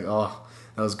 It's just like, oh,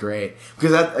 that was great.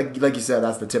 Because that, like you said,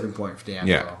 that's the tipping point for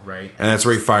D'Angelo, right? And that's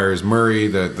where he fires Murray,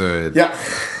 the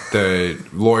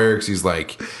lawyer, because he's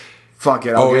like, fuck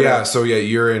it. So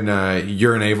you're in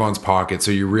Avon's pocket,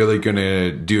 so you're really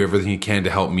gonna do everything you can to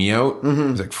help me out.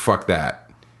 He's like, fuck that.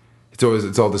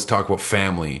 It's all this talk about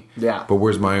family. Yeah. But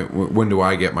when do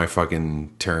I get my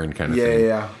fucking turn kind of thing?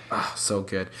 Yeah. Oh, so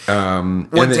good.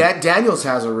 Daniels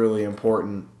has a really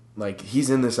important, like,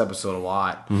 he's in this episode a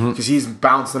lot because he's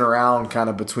bouncing around kind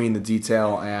of between the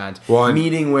detail and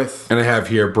meeting with. And I have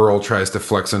here, Burl tries to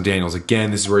flex on Daniels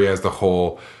again. This is where he has the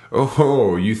whole,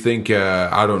 you think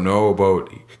I don't know about,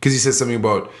 because he says something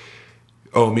about,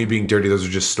 me being dirty, those are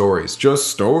just stories. Just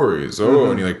stories.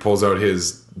 And he like pulls out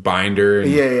his binder.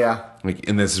 And, Like,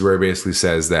 and this is where he basically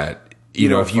says that,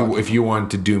 if you wanted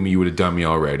to do me, you would have done me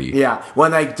already. Yeah.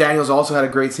 When like Daniels also had a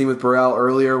great scene with Burrell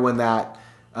earlier when that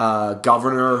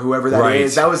governor or whoever that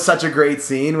is. That was such a great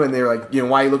scene when they were like,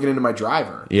 why are you looking into my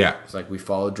driver? Yeah. It's like, we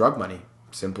followed drug money.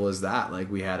 Simple as that. Like,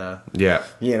 we had a... Yeah.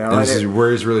 And this is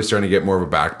where he's really starting to get more of a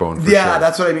backbone for sure.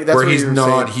 That's what I mean. That's where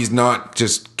what he's not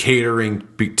just catering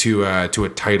to a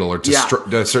title or to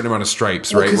a certain amount of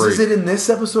stripes, right? Because is it in this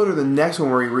episode or the next one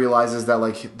where he realizes that,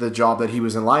 like, the job that he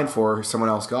was in line for, someone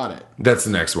else got it? That's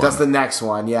the next one. That's the next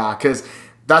one, yeah. Because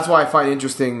that's why I find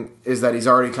interesting is that he's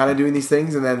already kind of doing these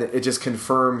things, and then it just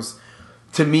confirms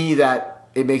to me that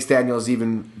it makes Daniels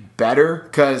even better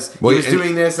because he was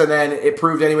doing this, and then it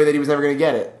proved anyway that he was never going to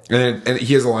get it. And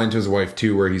he has a line to his wife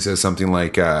too, where he says something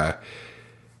like, "It's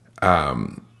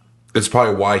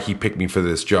probably why he picked me for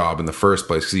this job in the first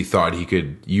place, because he thought he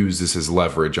could use this as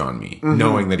leverage on me,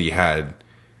 knowing that he had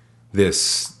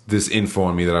this info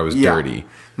on me that I was dirty."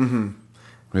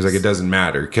 He's like, it doesn't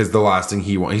matter, because the last thing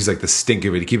he wants, he's like, the stink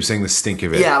of it. He keeps saying the stink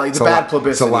of it. Yeah, like the bad publicity.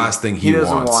 It's the last thing he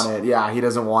doesn't wants. want it. Yeah, he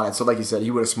doesn't want it. So like you said,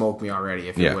 he would have smoked me already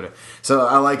if he would have. So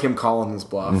I like him calling his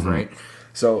bluff, right?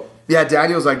 So, yeah,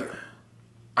 Daniel's like,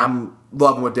 I'm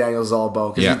loving what Daniel's all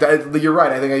about. Because you're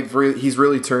right. I think he's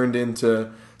really turned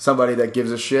into somebody that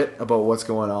gives a shit about what's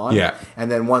going on. Yeah.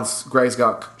 And then once Greg's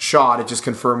got shot, it just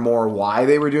confirmed more why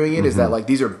they were doing it. Is that, like,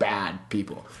 these are bad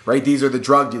people, right? These are the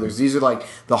drug dealers. These are, like,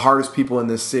 the hardest people in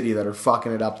this city that are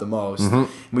fucking it up the most.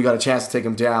 We got a chance to take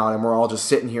them down, and we're all just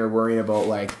sitting here worrying about,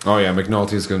 like... Oh, yeah,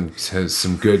 McNulty's going to have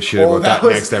some good shit about that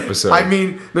next episode. I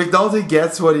mean, McNulty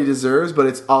gets what he deserves, but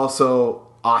it's also...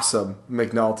 awesome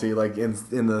McNulty, like in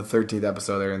the 13th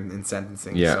episode there in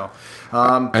sentencing. Yeah.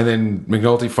 So, and then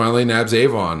McNulty finally nabs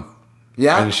Avon.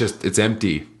 Yeah. And it's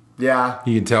empty. Yeah.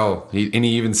 You can tell. He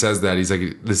even says that. He's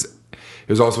like, this. It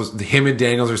was also him and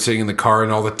Daniels are sitting in the car,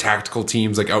 and all the tactical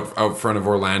teams like out front of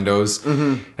Orlando's,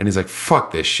 and he's like,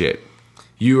 "Fuck this shit.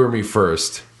 You or me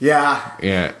first." Yeah.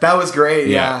 Yeah. That was great.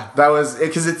 Yeah. That was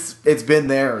because it's been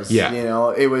theirs.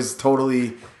 Yeah. It was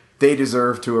totally. They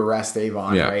deserve to arrest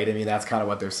Avon, yeah. right? I mean, that's kind of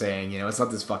what they're saying. It's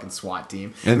not this fucking SWAT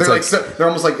team. And they're they're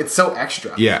almost like it's so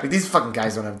extra. Yeah, like these fucking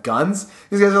guys don't have guns.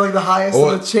 These guys are like the highest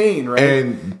in the chain, right?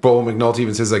 And Bo McNulty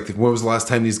even says like, when was the last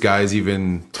time these guys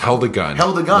even held a gun?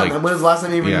 Like, and when was the last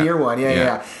time they even near one?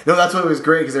 Yeah. No, that's what was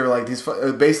great because they were like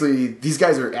these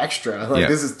guys are extra. Like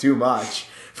this is too much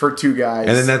for two guys.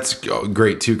 And then that's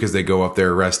great too because they go up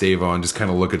there, arrest Avon, just kind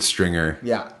of look at Stringer.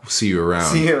 Yeah. See you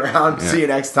around. See you around. Yeah. See you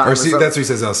next time. Or that's what he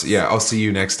says. I'll see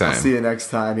you next time. I'll see you next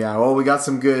time. Yeah. Well, we got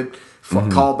some good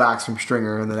callbacks from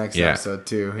Stringer in the next episode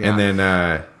too.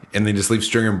 Yeah. And they just leave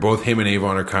Stringer, and both him and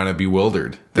Avon are kind of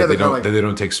bewildered that they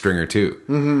don't take Stringer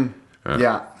too.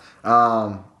 Yeah.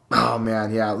 Oh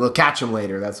man. Yeah. We'll catch him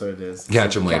later. That's what it is.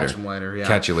 Catch him later. Yeah.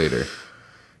 Catch you later.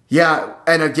 Yeah.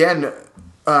 And again,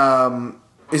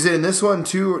 is it in this one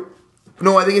too?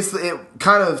 No, I think it's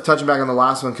kind of touching back on the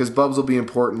last one because Bubs will be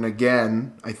important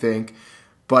again, I think.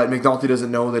 But McNulty doesn't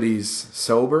know that he's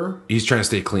sober. He's trying to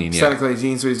stay clean, so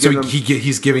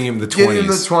he's giving him the 20s. Giving him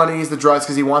the 20s, the drugs,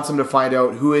 because he wants him to find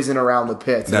out who isn't around the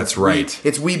pits. That's right.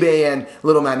 It's Weebay and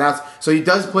Little Man. So he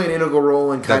does play an integral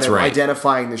role in kind of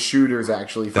identifying the shooters,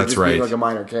 actually, for being like a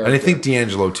minor character. And I think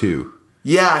D'Angelo, too.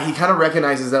 Yeah, he kind of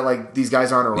recognizes that like these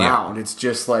guys aren't around. Yeah. It's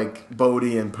just like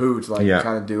Bodie and Poot kind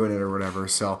of doing it or whatever.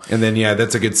 So and then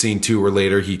that's a good scene too, where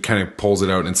later he kind of pulls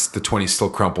it out and the 20's still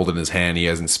crumpled in his hand. He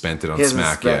hasn't spent it on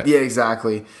smack yet. Yeah,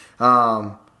 exactly.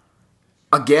 Again,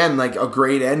 like a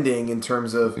great ending in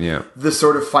terms of the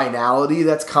sort of finality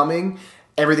that's coming.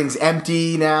 everything's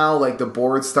empty now. Like the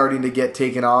board's starting to get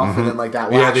taken off, and then like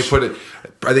that. Yeah, they put it.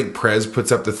 I think Prez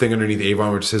puts up the thing underneath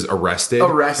Avon which says arrested,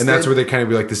 and that's where they kind of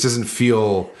be like, this doesn't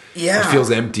feel. Yeah, it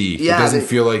feels empty. Yeah, it doesn't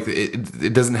feel like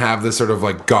it doesn't have the sort of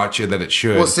like gotcha that it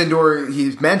should. Well, Sindor,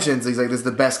 he mentions he's like, this is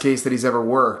the best case that he's ever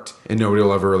worked, and nobody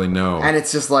will ever really know. And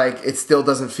it's just like it still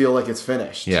doesn't feel like it's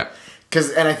finished. Yeah,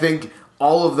 and I think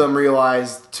all of them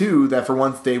realized too that for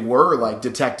once they were like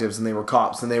detectives and they were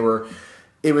cops and they were.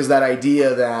 It was that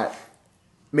idea that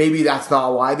maybe that's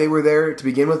not why they were there to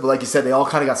begin with, but like you said, they all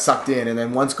kind of got sucked in, and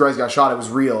then once Grez got shot, it was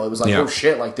real. It was like, oh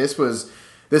shit, like this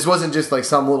wasn't just like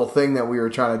some little thing that we were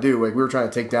trying to do. Like we were trying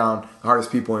to take down the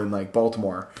hardest people in like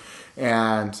Baltimore,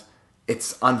 and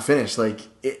it's unfinished. Like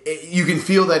you can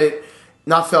feel that it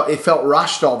felt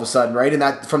rushed all of a sudden, right? And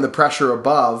that from the pressure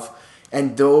above.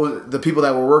 And the people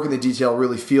that were working the detail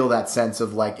really feel that sense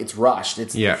of like it's rushed.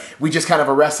 We just kind of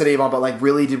arrested Avon, but like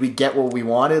really, did we get what we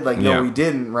wanted? Like no, we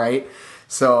didn't, right?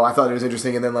 So I thought it was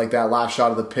interesting. And then like that last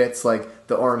shot of the pits, like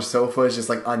the orange sofa is just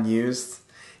like unused.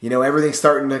 You know, everything's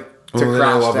starting to crash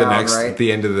I love down. At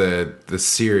the end of the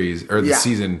series or the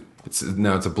season, it's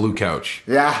a blue couch.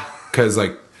 Yeah, because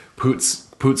like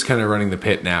Poot's kind of running the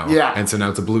pit now. Yeah. And so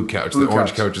now it's a blue couch. The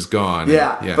orange couch is gone.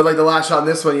 Yeah. But like the last shot in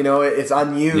this one, you know, it's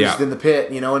unused in the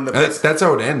pit, you know. And that's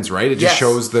how it ends, right? It just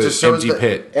shows the empty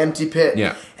pit. Empty pit.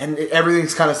 Yeah. And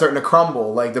everything's kind of starting to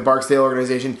crumble. Like the Barksdale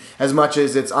organization, as much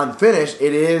as it's unfinished,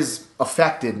 it is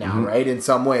affected now, right? In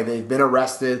some way. They've been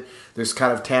arrested. There's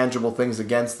kind of tangible things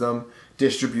against them.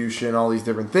 Distribution, all these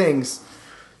different things.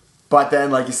 But then,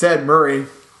 like you said, Murray,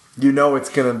 you know it's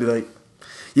going to be like...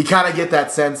 You kind of get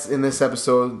that sense in this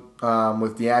episode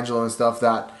with D'Angelo and stuff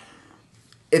that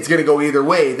it's going to go either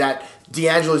way. That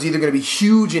D'Angelo is either going to be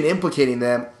huge in implicating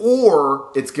them, or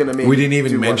it's going to make. We didn't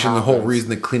even mention the whole reason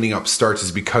the cleaning up starts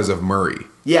is because of Murray.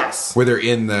 Yes, where they're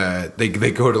in they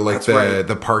go to like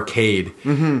the parkade,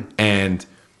 and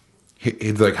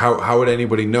he's like, how would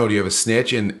anybody know? Do you have a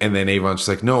snitch? And then Avon's just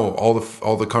like, no,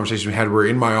 all the conversations we had were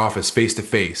in my office, face to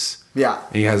face. Yeah,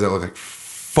 and he has that look like,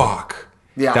 fuck.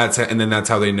 Yeah, and then that's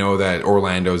how they know that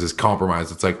Orlando's is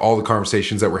compromised. It's like all the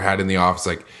conversations that were had in the office,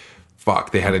 like,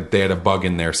 fuck, they had a bug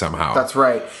in there somehow. That's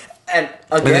right. And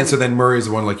again, then Murray's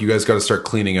the one like, you guys got to start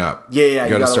cleaning up. Yeah, you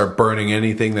got to start burning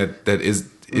anything that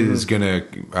is gonna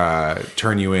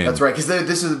turn you in. That's right, because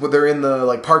they're in the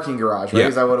like parking garage, right? Yeah.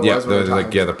 Is that what it was?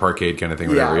 The parkade kind of thing.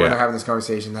 Whatever. When they're having this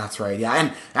conversation. That's right. Yeah,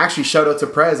 and actually, shout out to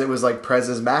Prez. It was like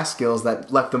Prez's math skills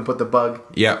that let them put the bug.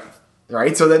 Yeah.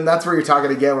 Right, so then that's where you're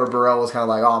talking again, where Burrell was kind of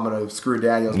like, "Oh, I'm going to screw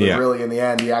Daniels," but really, in the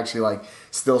end, he actually like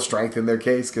still strengthened their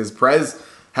case because Prez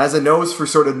has a nose for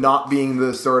sort of not being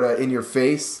the sort of in your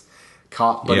face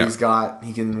cop, but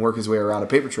he can work his way around a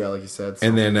paper trail, like you said. So.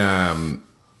 And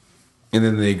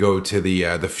then they go to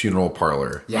the funeral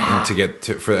parlor, to get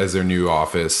as their new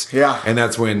office, and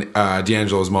that's when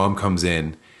D'Angelo's mom comes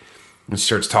in and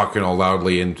starts talking all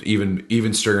loudly, and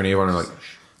even Stringer and Avon are like.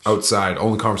 Outside,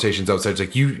 only conversations outside. It's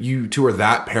like you two are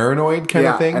that paranoid kind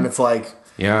of thing, and it's like,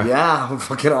 we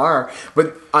fucking are.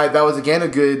 But that was again a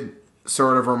good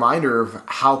sort of reminder of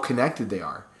how connected they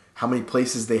are, how many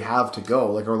places they have to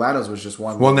go. Like Orlando's was just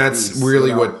one. Well, and that's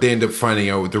really what they end up finding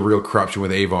out. With the real corruption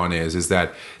with Avon is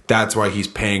that's why he's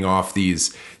paying off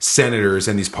these senators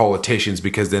and these politicians,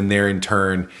 because then they're in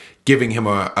turn giving him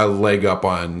a leg up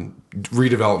on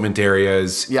redevelopment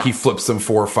areas. Yeah. He flips them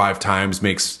 4 or 5 times,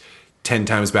 makes 10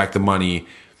 times back the money,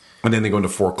 and then they go into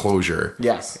foreclosure.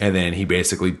 Yes. And then he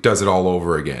basically does it all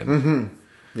over again. Mm-hmm.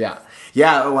 Yeah.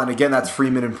 Yeah, and again, that's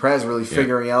Freeman and Prez really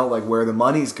figuring out like where the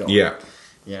money's going. Yeah.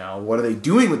 You know, what are they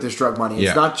doing with this drug money?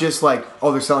 It's not just like,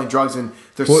 oh, they're selling drugs and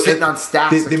they're sitting on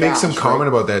stacks They make some comment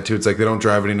about that too. It's like they don't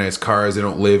drive any nice cars. They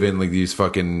don't live in like these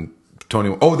fucking...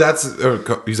 Tony. Oh,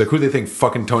 he's like, who do they think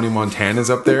fucking Tony Montana's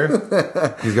up there?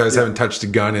 These guys haven't touched a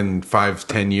gun in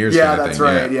 5-10 years. Yeah, that's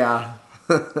right. Yeah.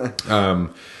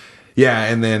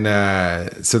 And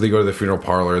then so they go to the funeral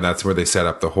parlor, and that's where they set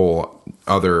up the whole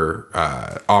other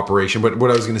operation. But what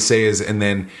I was going to say is, and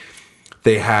then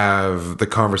they have the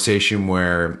conversation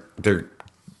where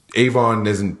Avon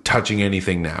isn't touching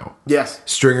anything now. Yes.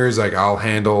 Stringer's like, I'll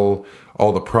handle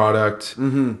all the product.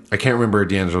 Mm-hmm. I can't remember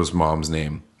D'Angelo's mom's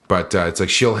name. But it's like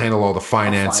she'll handle all the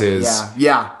finances.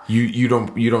 Yeah. You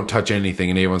don't touch anything,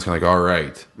 and Avon's kind of like, all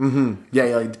right. Mm-hmm.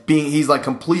 Yeah, he's like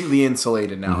completely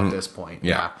insulated now at this point.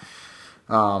 Yeah.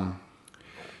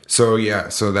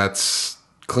 So that's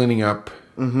cleaning up.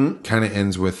 Mm-hmm. Kind of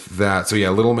ends with that. So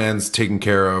Little Man's taken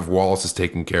care of. Wallace is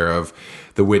taken care of.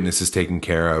 The witness is taken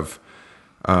care of.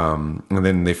 And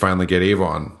then they finally get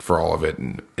Avon for all of it,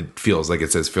 and it feels like it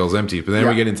feels empty. But then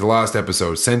we get into the last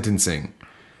episode, sentencing.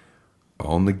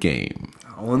 On the game.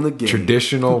 all in the game.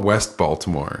 Traditional West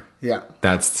Baltimore. Yeah.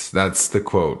 That's the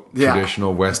quote. Yeah.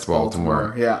 Traditional West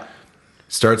Baltimore. Yeah.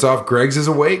 Starts off, Greg's is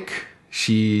awake.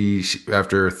 She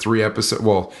after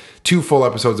 2 full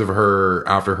episodes of her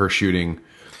after her shooting.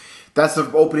 That's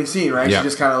the opening scene, right? Yeah. She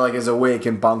just kind of like is awake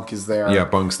and Bunk is there. Yeah,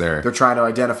 Bunk's there. They're trying to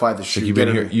identify the shoot.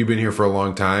 You've been here for a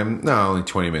long time? No, only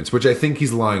 20 minutes, which I think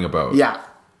he's lying about. Yeah.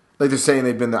 Like they're saying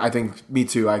they've been there. I think, me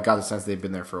too, I got the sense they've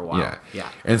been there for a while. Yeah. Yeah.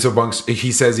 And so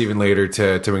he says even later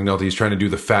to McNulty, he's trying to do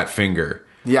the fat finger.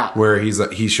 Yeah. Where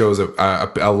he shows a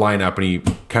lineup and he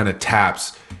kind of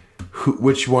taps.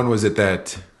 Which one was it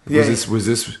that... Was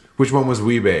this... Which one was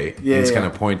Weebay? Yeah, and he's yeah. kind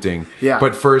of pointing. Yeah.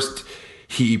 But first,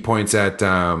 he points at...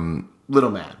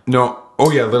 Little Man. No.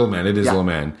 Oh, yeah, Little Man. It is Little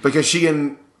Man. Because she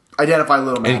can identify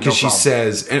Little Man. And because no she problem.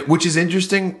 says... which is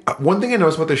interesting. One thing I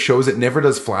noticed about the show is it never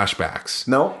does flashbacks.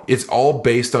 No? It's all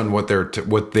based on what their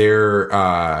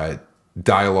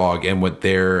dialogue and what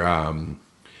their...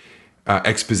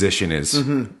 exposition is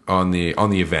on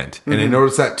the event, and I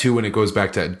noticed that too when it goes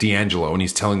back to D'Angelo and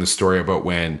he's telling the story about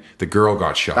when the girl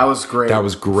got shot. That was great.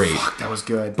 Fuck, that was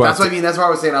good. But that's what I mean. That's why I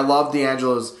was saying I love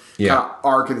D'Angelo's kind of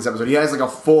arc in this episode. He has like a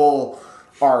full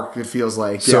arc. It feels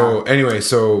like. So anyway,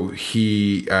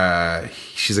 she's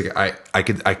like, I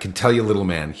can tell you, Little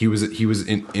Man. He was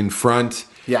in front.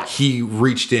 Yeah. He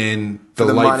reached in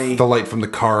the money. light from the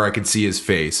car. I could see his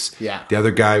face. Yeah. The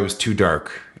other guy was too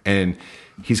dark, and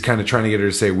he's kind of trying to get her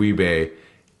to say Weebay,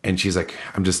 and she's like,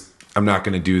 I'm not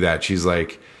going to do that. She's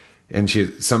like, and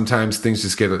sometimes things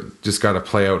just got to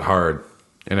play out hard.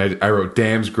 And I wrote,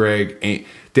 damn,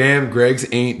 Greg's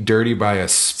ain't dirty by a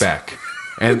speck.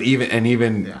 And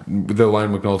even the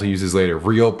line McNulty uses later,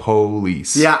 real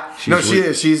police. Yeah. She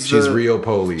is. She's real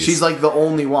police. She's like the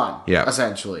only one, yeah,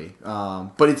 essentially.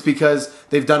 But it's because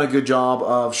they've done a good job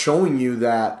of showing you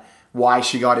that why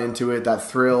she got into it, that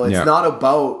thrill. It's not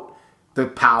about the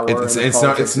power.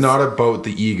 It's not about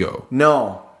the ego.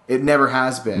 No, it never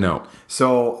has been. No.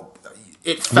 So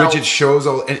it felt which it shows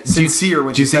all sincere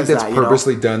when she says that. Do you think that's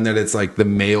purposely done? That it's like the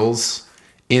males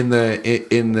in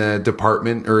the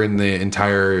department or in the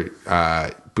entire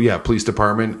police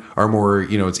department are more,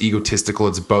 it's egotistical.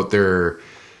 It's about their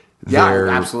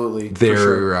absolutely,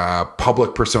 their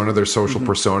public persona, their social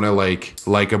persona,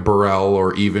 like a Burrell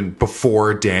or even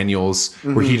before Daniels,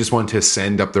 where he just wanted to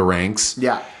ascend up the ranks.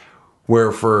 Yeah.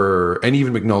 And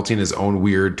even McNulty in his own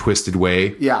weird, twisted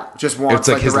way. Yeah, just wants it's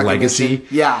like his legacy.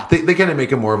 Yeah. They kind of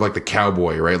make him more of like the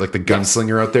cowboy, right? Like the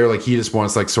gunslinger out there. Like he just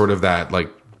wants like sort of that, like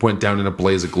went down in a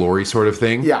blaze of glory sort of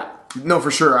thing. Yeah. No,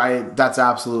 for sure. That's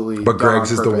absolutely. But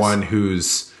Greg's is the one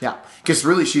who's. Yeah. Because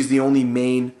really, she's the only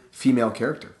main female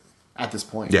character at this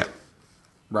point. Yeah.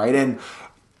 Right? And.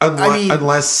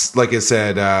 Unless, like I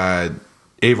said,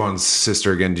 Avon's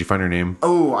sister again. Did you find her name?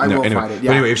 Oh, I will find it. Yeah.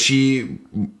 But anyway, if she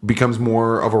becomes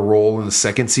more of a role in the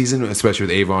second season, especially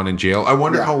with Avon in jail, I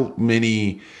wonder how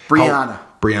many Brianna.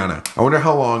 I wonder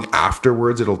how long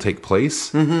afterwards it'll take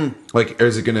place. Mm-hmm. Like,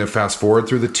 is it going to fast forward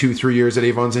through the 2-3 years that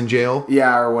Avon's in jail?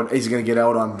 Yeah, or what? Is he going to get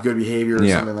out on good behavior or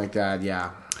something like that?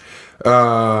 Yeah.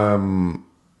 I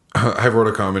wrote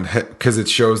a comment because it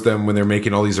shows them when they're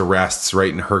making all these arrests,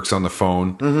 right? And Herc's on the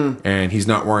phone, and he's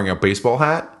not wearing a baseball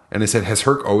hat. And I said, has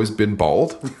Herc always been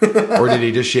bald? Or did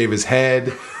he just shave his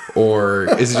head? Or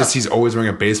is it just he's always wearing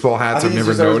a baseball hat, so I've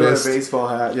never noticed? A baseball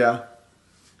hat, yeah.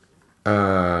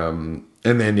 And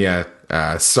then,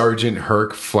 Sergeant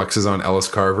Herc flexes on Ellis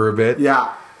Carver a bit.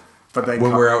 Yeah. But then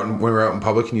when we're out in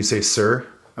public, can you say sir?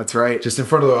 That's right. Just in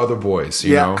front of the other boys,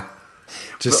 you know?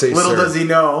 Just say little sir. Does he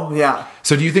know, yeah.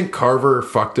 So do you think Carver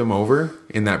fucked him over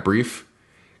in that brief?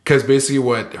 Because basically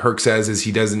what Herc says is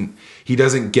he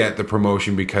doesn't get the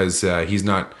promotion because he's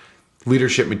not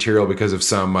leadership material because of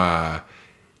some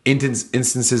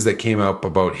instances that came up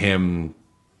about him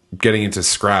getting into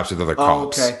scraps with other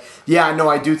cops. Oh, okay. Yeah, no,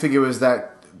 I do think it was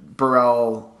that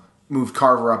Burrell moved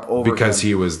Carver up over because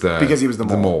he was the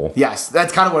mole. Yes,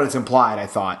 that's kind of what it's implied, I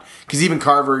thought. Because even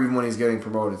Carver, even when he's getting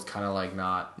promoted, it's kind of like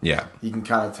not. Yeah. You can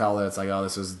kind of tell that it's like, oh,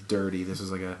 this was dirty. This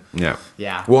was like a. Yeah.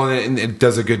 Yeah. Well, and it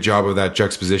does a good job of that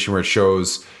juxtaposition where it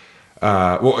shows.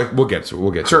 We'll get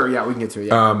to it. Sure, yeah, we can get to it.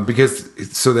 Yeah. Because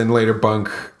so then later Bunk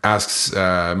asks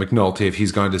McNulty if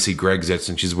he's gone to see Greg Zitz,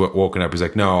 and she's woken up. He's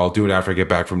like, no, I'll do it after I get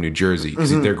back from New Jersey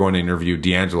because they're going to interview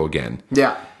D'Angelo again.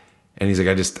 Yeah. And he's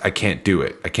like, I can't do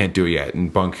it. I can't do it yet.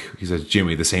 And Bunk, he says,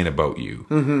 Jimmy, this ain't about you.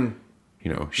 Mm-hmm.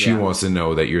 You know, she wants to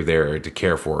know that you're there to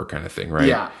care for her, kind of thing, right?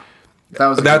 Yeah.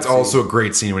 That's also a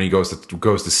great scene when he goes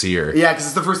to see her. Yeah, because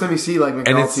it's the first time you see like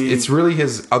McNulty. And it's really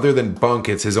his, other than Bunk,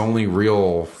 it's his only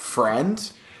real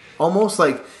friend. almost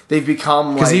like they've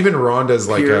become because like even Rhonda's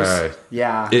like peers.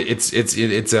 Yeah.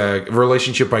 it's a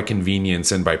relationship by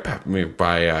convenience and by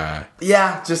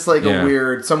Yeah, just like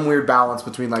Yeah. some weird balance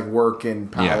between like work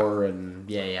and power and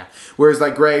yeah. Whereas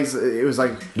like Greg's, it was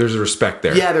like there's a respect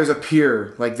there. yeah, there's a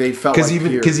peer. Like they felt like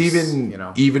even you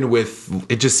know. even with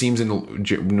it just seems no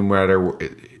matter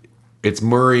it's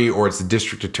Murray or it's the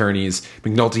district attorneys,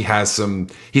 McNulty has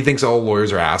he thinks all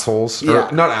lawyers are assholes. Yeah.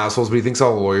 Or not assholes, but he thinks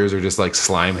all lawyers are just like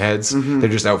slime heads. Mm-hmm. They're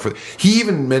just out for he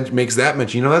even makes that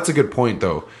mention. You know, that's a good point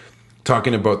though.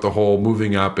 Talking about the whole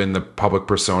moving up in the public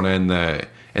persona and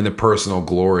the personal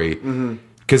glory. Mm-hmm.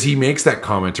 Because he makes that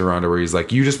comment around it where he's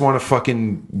like, you just want to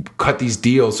fucking cut these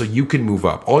deals so you can move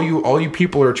up. All you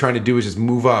people are trying to do is just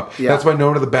move up. Yeah. That's why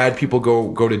none of the bad people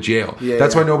go to jail. Yeah,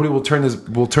 That's yeah. why nobody will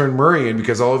turn Murray in,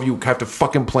 because all of you have to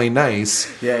fucking play nice.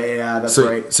 Yeah, that's So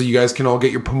right. so you guys can all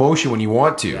get your promotion when you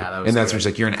want to. Yeah, that was and that's good. when he's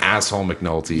like, you're an asshole,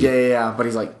 McNulty. Yeah. But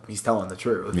he's telling the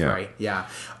truth, Yeah. right? Yeah.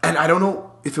 And I don't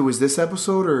know if it was this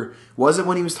episode or was it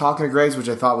when he was talking to Greg's, which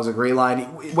I thought was a great line.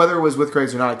 Whether it was with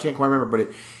Greg's or not, I can't quite remember.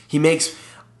 But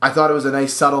I thought it was a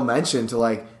nice subtle mention to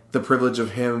like the privilege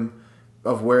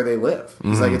of where they live.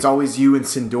 He's like, it's always you and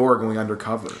Sindor going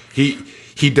undercover.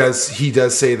 He does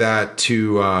say that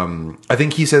to I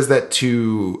think he says that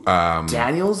to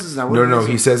Daniels, is that what? no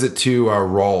he says it to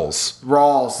Rawls.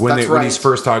 Rawls. When That's when right. he's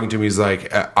first talking to him, he's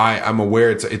like, I'm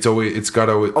aware it's got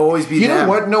to Always be You them. know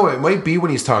what? No, it might be when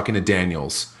he's talking to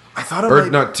Daniels. I thought it Or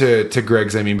might- not to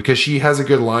Greg's, I mean, because she has a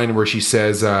good line where she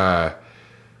says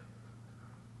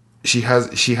she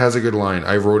has a good line.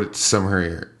 I wrote it somewhere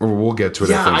here. Or we'll get to it.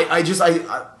 Yeah, I think.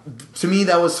 I to me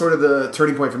that was sort of the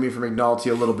turning point for me for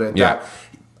McNulty a little bit. Yeah. That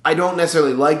I don't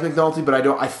necessarily like McNulty, but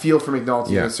I feel for McNulty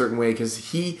in Yeah. a certain way because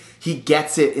he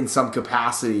gets it in some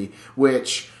capacity,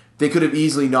 which they could have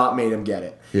easily not made him get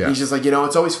it. Yeah. He's just like,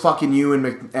 it's always fucking you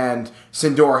and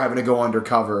Sindor having to go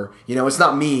undercover. It's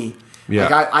not me. Yeah.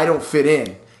 Like I don't fit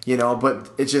in.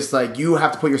 But it's just like you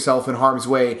have to put yourself in harm's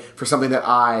way for something that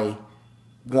I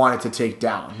wanted to take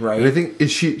down, right? And I think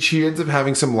she ends up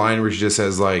having some line where she just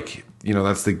says like,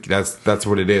 that's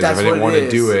what it is. That's if I didn't what want it to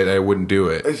is. do it, I wouldn't do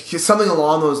it. Something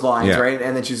along those lines, Yeah. right?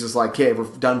 And then she's just like, "Okay, we're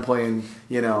done playing.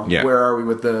 Yeah. Where are we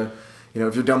with the,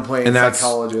 if you're done playing And that's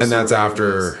psychologist?" and or that's whatever it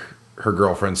after is." her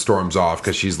girlfriend storms off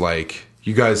because she's like,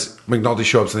 you guys, McNulty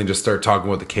show up and they just start talking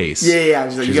about the case. Yeah.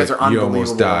 She's like, you guys are you unbelievable.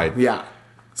 almost died. Yeah,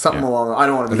 something Yeah. along. I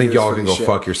don't want to. I think y'all can go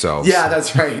fuck yourselves. Yeah,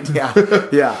 that's right.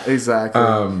 Yeah, exactly.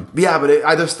 Yeah,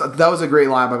 but that was a great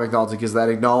line by McNulty because that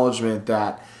acknowledgement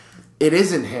that it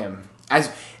isn't him,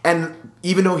 and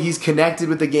even though he's connected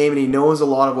with the game and he knows a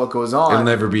lot of what goes on, It'll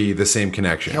never be the same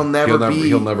connection. He'll never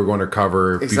go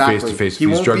undercover, exactly. be face to face He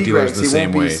with these won't drug be dealers Greg's. in the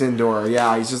same He way. won't be Sindor.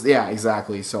 Yeah, he's just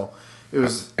exactly. So it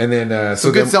was And then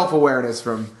some good self awareness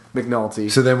from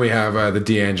McNulty. So then we have the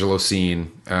D'Angelo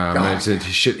scene. And it's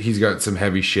shit. He's got some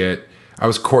heavy shit. I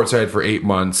was courtside for 8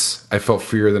 months. I felt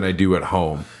freer than I do at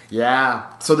home. Yeah.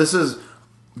 So this is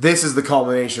the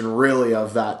culmination, really,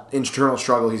 of that internal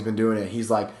struggle he's been doing. He's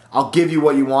like, I'll give you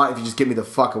what you want if you just get me the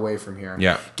fuck away from here.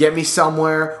 Yeah. Get me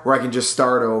somewhere where I can just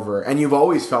start over. And you've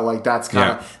always felt like that's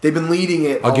kind of... Yeah. They've been leading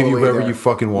it I'll all give the you way whatever there. you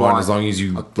fucking want as long as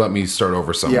you let me start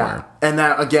over somewhere. Yeah. And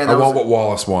that, again... I that want was- what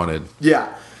Wallace wanted.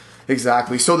 Yeah.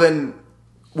 Exactly. So then,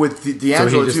 with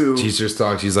D'Angelo, too... He just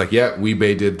talks. He's like, yeah,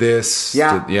 Weebay did this.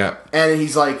 Yeah. Yeah. And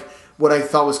he's like, what I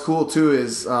thought was cool too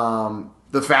is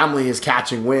the family is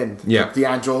catching wind. Yeah. Like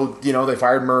D'Angelo, they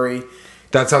fired Murray.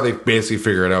 That's how they basically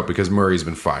figure it out because Murray's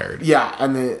been fired. Yeah,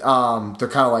 and they're kind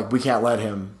of like, we can't let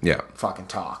him fucking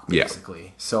talk, Yeah.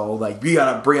 basically. So, like,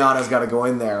 Brianna's got to go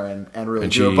in there and really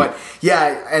And do she- it. But,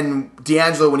 yeah, and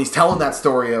D'Angelo, when he's telling that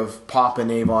story of Pop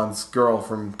and Avon's girl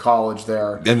from college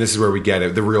there, And this is where we get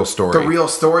it, the real story. the real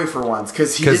story for once,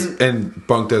 because he didn't... And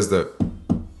Bunk does the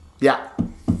Yeah.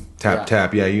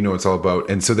 tap. Yeah, you know what it's all about.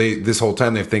 And so this whole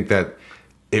time they think that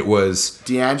it was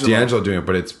D'Angelo doing it,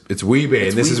 but it's Weebay.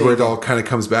 And this is where it Weebay. all kind of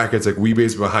comes back. It's like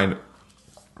Weebay's behind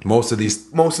most of these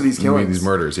killings. these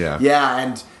murders. Yeah. Yeah,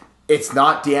 and it's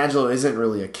not... D'Angelo isn't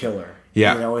really a killer.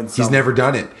 Yeah. In He's some- never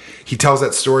done it. He tells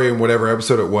that story in whatever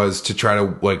episode it was to try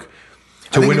to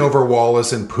think win he- over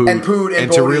Wallace and Poot And Poot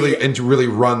and to Bodie. really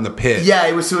run the pit. Yeah,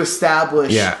 it was to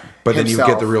establish Yeah. But then you himself.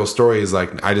 get the real story is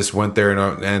like, I just went there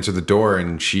and answered the door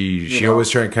and she know. always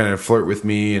tried to kind of flirt with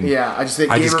me. And Yeah, I just gave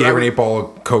her an 8-ball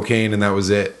of cocaine and that was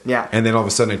it. Yeah. And then all of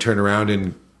a sudden I turned around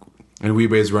and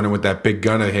Weebay's running with that big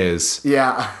gun of his.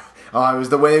 Yeah. It was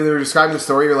the way they were describing the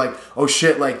story. You're like, oh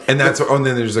shit, like. And that's and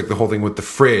then there's like the whole thing with the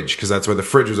fridge, because that's why the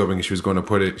fridge was open. She was going to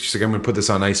put it. She's like, I'm going to put this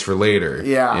on ice for later.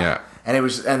 Yeah. And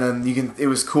then it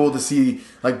was cool to see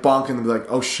like Bonk and be like,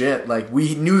 oh shit, like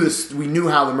we knew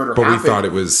how the murder happened. We thought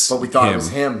it was it was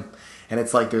him. And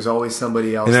it's like there's always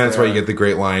somebody else. And that's there. why you get the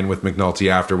great line with McNulty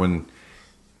after when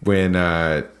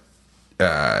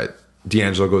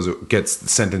D'Angelo gets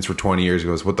sentenced for 20 years. He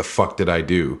goes, "What the fuck did I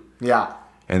do?" Yeah.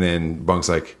 And then Bunk's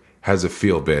like, "How's it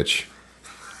feel, bitch?"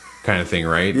 Kind of thing,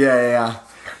 right? Yeah.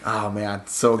 Oh man,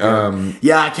 so good.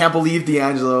 I can't believe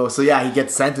D'Angelo. So yeah, he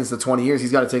gets sentenced to 20 years.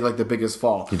 He's got to take like the biggest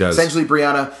fall. He does. Essentially,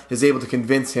 Brianna is able to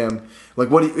convince him, like,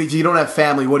 if you don't have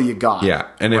family, what do you got? Yeah,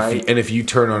 and if you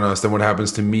turn on us, then what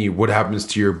happens to me? What happens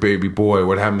to your baby boy?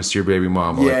 What happens to your baby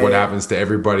mom? Like, what happens to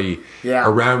everybody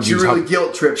around you? She really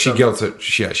guilt trips. She guilt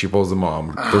it. Yeah, she pulls the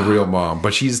mom, the real mom,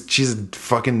 but she's a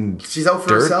fucking she's out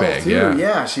for herself dirtbag, too.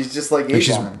 Yeah, she's just like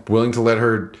she's willing to let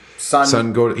her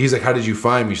son go. He's like, "How did you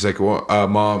find me?" She's like, "Well,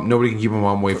 mom, nobody can keep a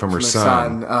mom away from her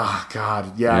son." Oh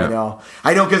God, yeah.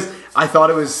 I know, because I thought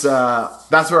it was.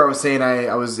 That's where I was saying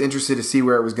I was interested to see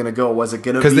where it was going to go. Was it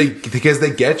going to be because they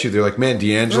get you? They're like, "Man,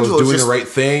 D'Angelo's doing the right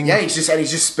thing." Yeah, he's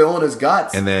just spilling his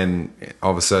guts, and then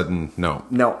all of a sudden, no,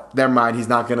 never mind. He's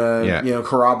not going to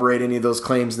corroborate any of those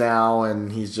claims now,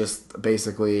 and he's just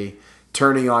basically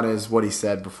turning on what he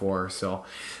said before. So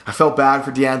I felt bad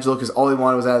for D'Angelo because all he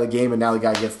wanted was out of the game, and now the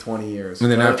guy gets 20 years. And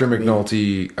then after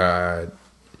McNulty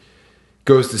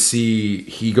goes to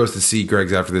see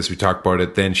Greg's after this, we talked about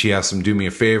it. Then she asks him, "Do me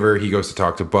a favor." He goes to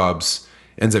talk to Bubs,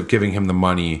 ends up giving him the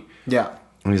money. Yeah.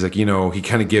 And he's like, he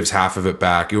kind of gives half of it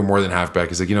back, or more than half back.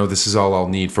 He's like, this is all I'll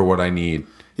need for what I need.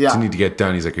 Yeah. To need to get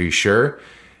done. He's like, "Are you sure?"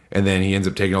 And then he ends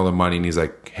up taking all the money, and he's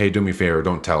like, "Hey, do me a favor,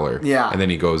 don't tell her." Yeah. And then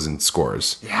he goes and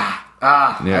scores. Yeah.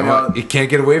 I know. Well, you can't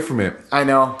get away from it. I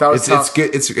know. That was tough.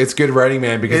 It's good writing,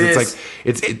 man, because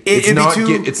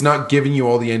it's not giving you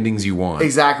all the endings you want.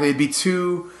 Exactly. It'd be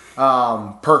too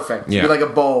perfect. It'd be like a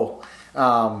bow.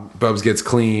 Bubs gets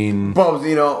clean. Bubs,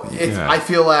 I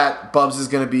feel that Bubs is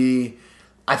going to be.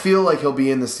 I feel like he'll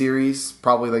be in the series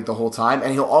probably like the whole time,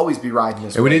 and he'll always be riding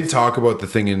this. And we didn't talk about the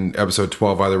thing in episode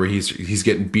 12 either, where he's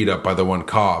getting beat up by the one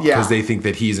cop because they think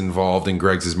that he's involved in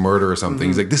Greg's murder or something. Mm-hmm.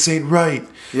 He's like, "This ain't right."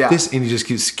 Yeah. And he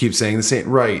just keeps saying, "This ain't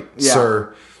right,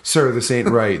 sir, this ain't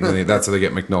right." And then that's how they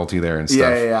get McNulty there and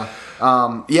stuff.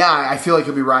 I feel like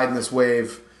he'll be riding this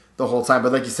wave the whole time.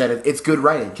 But like you said, it's good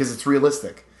writing because it's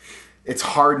realistic. It's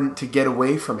hard to get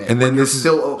away from it. And then you're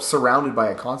still surrounded by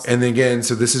it constantly. And then again,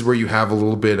 so this is where you have a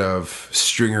little bit of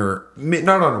Stringer,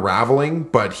 not unraveling,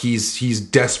 but he's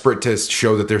desperate to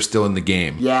show that they're still in the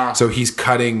game. Yeah. So he's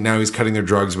cutting their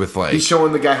drugs with like... He's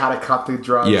showing the guy how to cut the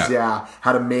drugs. Yeah.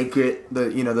 How to make it,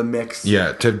 the mix.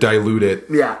 Yeah, to dilute it.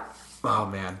 Yeah. Oh,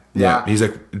 man. Yeah. He's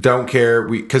like, don't care,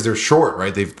 because they're short,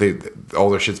 right? They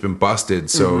all their shit's been busted.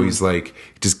 So he's like,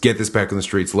 just get this back on the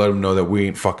streets. Let them know that we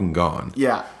ain't fucking gone.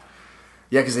 Yeah.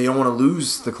 Yeah, because they don't want to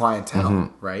lose the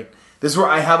clientele, right? This is where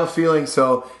I have a feeling,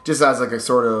 so just as like a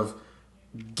sort of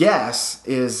guess,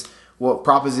 is what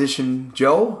Proposition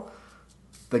Joe,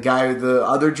 the guy, the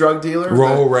other drug dealer.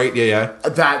 Right, yeah.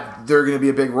 That they're going to be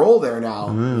a big role there now.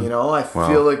 I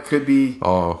feel it could be...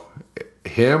 Oh,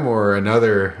 him or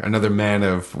another man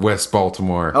of West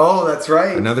Baltimore. Oh, that's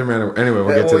right. Another man of... Anyway,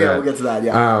 we'll get to that. We'll get to that,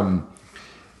 yeah.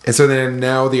 And so then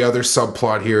now the other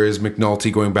subplot here is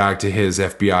McNulty going back to his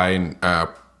FBI and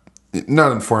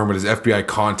not informant, but his FBI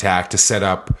contact to set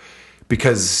up,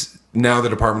 because now the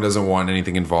department doesn't want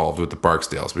anything involved with the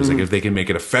Barksdales. But he's like, if they can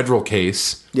make it a federal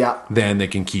case, then they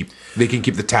can keep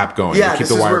the tap going. Yeah, keep this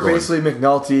the wire is where basically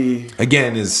McNulty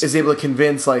again is able to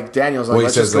convince like Daniels, like,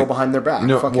 let's just go behind their back.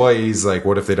 He's like,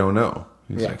 what if they don't know?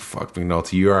 He's like, fuck,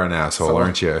 McNulty, you are an asshole,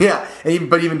 aren't you? Yeah,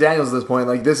 but even Daniels at this point,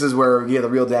 like, this is where, the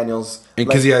real Daniels...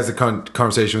 Because he has a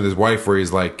conversation with his wife where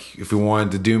he's like, if he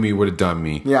wanted to do me, he would have done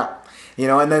me. Yeah.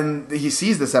 And then he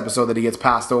sees this episode that he gets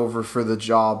passed over for the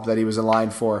job that he was in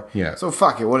line for. Yeah. So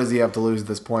fuck it, what does he have to lose at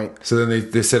this point? So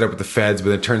then they set up with the feds,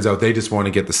 but it turns out they just want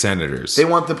to get the senators. They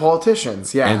want the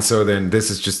politicians, yeah. And so then this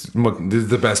is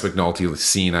the best McNulty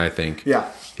scene, I think.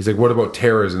 Yeah. He's like, what about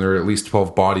terrorism? There are at least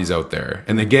 12 bodies out there.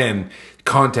 And again...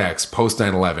 context post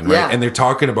 9/11, right? Yeah. And they're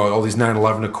talking about all these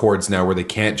 9/11 accords now where they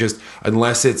can't just,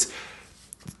 unless it's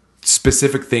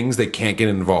specific things, they can't get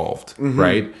involved,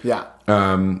 right? Yeah.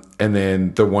 And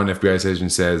then the one FBI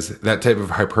agent says, that type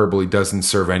of hyperbole doesn't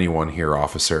serve anyone here,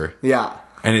 officer. Yeah.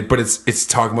 But it's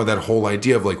talking about that whole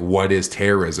idea of like, what is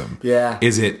terrorism? Yeah.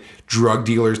 Is it drug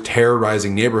dealers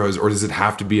terrorizing neighborhoods, or does it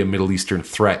have to be a Middle Eastern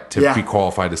threat to be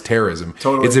qualified as terrorism?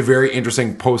 Totally. It's a very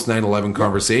interesting post 9/11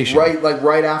 conversation.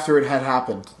 Right after it had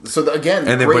happened. So again,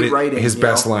 And then, great writing. his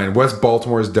best line: West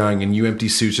Baltimore is dying, and you empty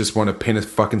suits just want to pin a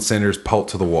fucking senator's pelt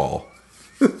to the wall.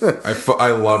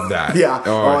 I love that. Yeah.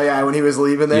 Oh yeah. When he was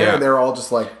leaving there, and they were all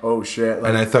just like, "Oh shit!" Like,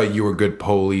 and I thought you were good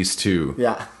police too.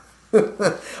 Yeah.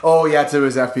 Oh yeah, to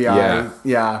his FBI.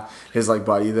 Yeah. His like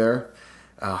buddy there.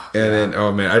 Then,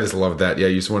 oh man, I just love that. Yeah,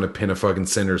 you just want to pin a fucking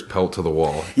senator's pelt to the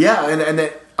wall. Yeah, and then,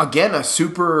 again, a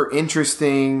super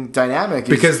interesting dynamic is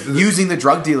because using the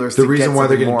drug dealers. The reason why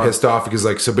they're getting pissed off because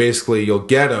like so basically you'll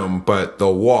get them, but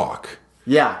they'll walk.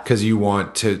 Yeah, because you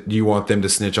want them to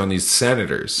snitch on these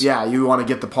senators. Yeah, you want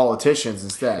to get the politicians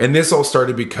instead. And this all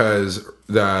started because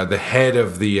the head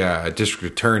of the district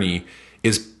attorney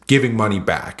is giving money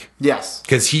back. Yes,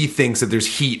 because he thinks that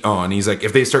there's heat on. He's like,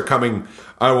 if they start coming,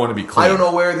 I want to be clean. I don't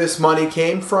know where this money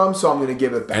came from, so I'm going to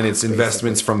give it back. And it's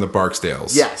investments from the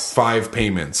Barksdales. Yes, 5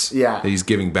 payments. Yeah, that he's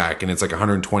giving back, and it's like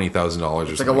 $120,000 or something.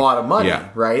 It's like a lot of money,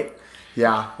 right?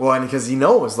 Yeah. Well, and because he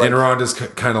knows, like, and Rhonda's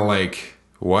kind of like,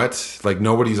 what? Like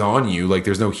nobody's on you. Like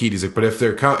there's no heat. He's like, but if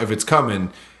it's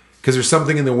coming, because there's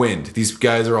something in the wind. These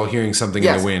guys are all hearing something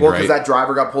in the wind, well, right? Because that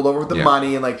driver got pulled over with the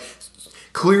money, and like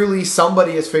clearly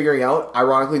somebody is figuring out.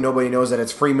 Ironically, nobody knows that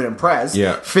it's Freeman and Prez.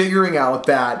 Yeah, figuring out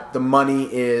that the money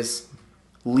is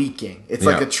leaking. It's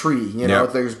like a tree. You know,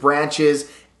 there's branches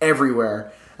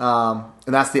everywhere, and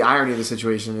that's the irony of the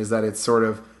situation is that it's sort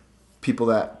of people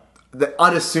that the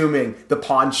unassuming, the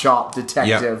pawn shop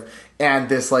detective. And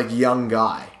this like young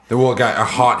guy, a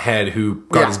hothead who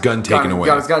got his gun taken away.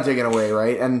 Got his gun taken away,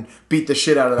 right? And beat the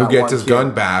shit out of that. Who gets his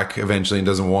gun back eventually and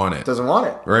doesn't want it.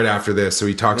 Right after this, so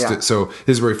he talks to. So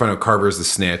this is where we find out Carver's the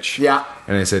snitch. Yeah.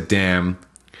 And I said, "Damn."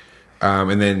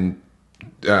 And then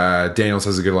Daniel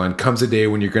says a good line: "Comes a day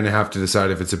when you're going to have to decide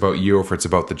if it's about you or if it's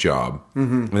about the job."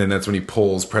 Mm-hmm. And then that's when he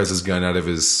pulls Prez's gun out of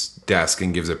his desk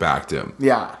and gives it back to him.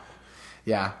 Yeah.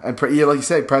 Yeah, and like you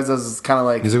said, Prez is kind of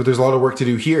like... He's like, there's a lot of work to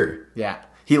do here. Yeah.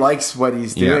 He likes what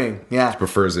he's doing. Yeah. He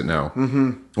prefers it now.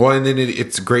 Mm-hmm. Well, and then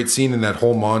it's a great scene in that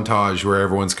whole montage where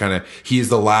everyone's kind of... He's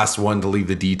the last one to leave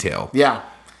the detail. Yeah.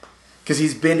 Because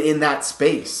he's been in that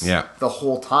space the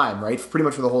whole time, right? Pretty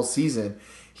much for the whole season.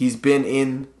 He's been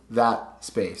in that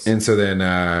space. And so then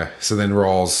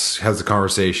Rawls has the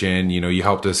conversation. You know, you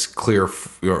helped us clear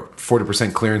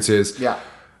 40% clearances. Yeah.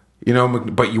 You know,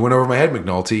 but you went over my head,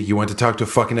 McNulty. You went to talk to a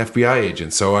fucking FBI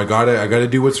agent, so I gotta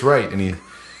do what's right. And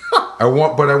I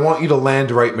want you to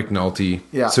land right, McNulty.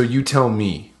 Yeah. So you tell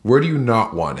me, where do you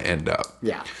not want to end up?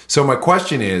 Yeah. So my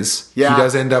question is, he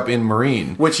does end up in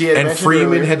Marine, which he had and mentioned Freeman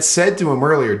earlier. had said to him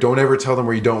earlier, "Don't ever tell them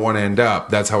where you don't want to end up."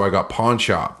 That's how I got pawn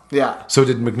shop. Yeah. So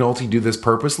did McNulty do this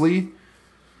purposely?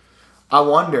 I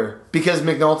wonder, because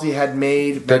McNulty had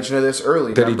made mention of this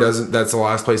early. That he doesn't. That's the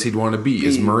last place he'd want to be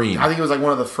is Marine. I think it was like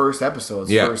one of the first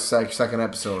episodes, second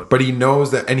episode. But he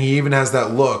knows that, and he even has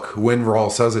that look when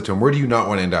Rawl says it to him. Where do you not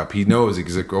want to end up? He knows.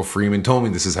 He's like, "Oh, Freeman told me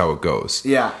this is how it goes."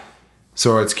 Yeah.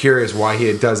 So it's curious why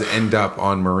he does end up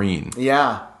on Marine.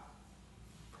 Yeah.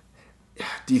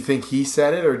 Do you think he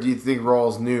said it, or do you think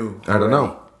Rawls knew? I don't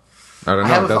know. I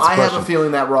have a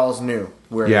feeling that Rawls knew.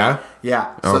 Yeah?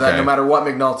 Yeah. So that no matter what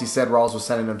McNulty said, Rawls was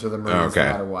sending him to the Marines no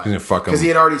matter what. Because he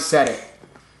had already said it.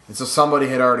 And so somebody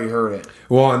had already heard it.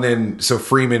 Well, and then, so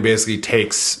Freeman basically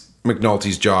takes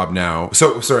McNulty's job now.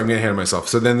 So, sorry, I'm getting ahead of myself.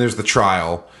 So then there's the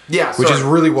trial. Yeah, which is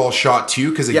really well shot, too.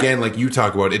 Because, again, like you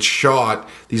talk about, it's shot,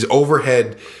 these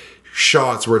overhead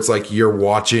shots where it's like you're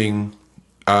watching...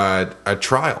 a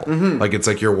trial, like it's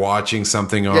like you're watching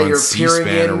something on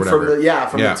C-SPAN or whatever.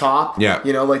 From the top,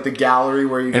 you know, like the gallery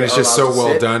where you. And it's just so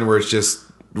well done, where it's just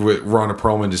with Rhonda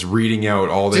Perlman just reading out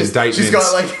all the indictments. She's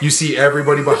got, like, you see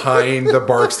everybody behind the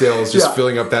Barksdales just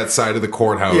filling up that side of the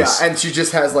courthouse. Yeah, and she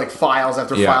just has like files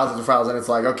after files after files, and it's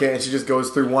like, okay, and she just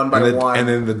goes through one by one. And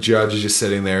then the judge is just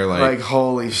sitting there like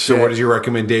holy shit. So what is your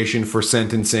recommendation for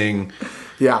sentencing?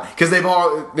 Yeah, because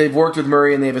they've worked with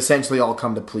Murray and they've essentially all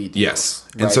come to plead. Yes,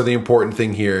 right? And so the important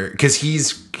thing here, because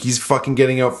he's fucking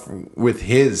getting out with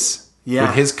his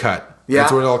cut. Yeah.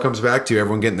 That's what it all comes back to.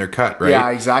 Everyone getting their cut, right?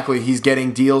 Yeah, exactly. He's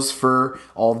getting deals for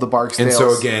all of the Barksdales. And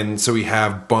so again, we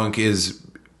have Bunk is,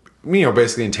 you know,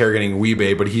 basically interrogating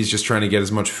Weebay, but he's just trying to get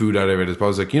as much food out of it as possible.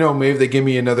 He's like, you know, maybe if they give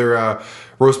me another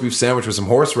roast beef sandwich with some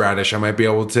horseradish, I might be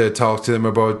able to talk to them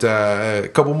about a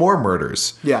couple more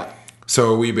murders. Yeah.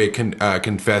 So Weebay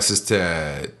confesses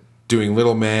to doing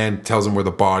Little Man, tells him where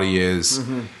the body is,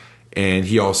 and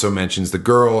he also mentions the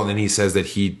girl, and then he says that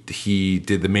he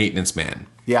did the maintenance man.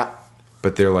 Yeah.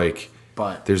 But they're like,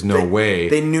 But there's no way.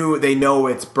 They know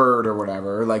it's Bird or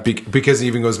whatever. Like because it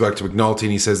even goes back to McNulty,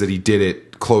 and he says that he did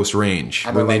it close range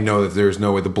when they know that there's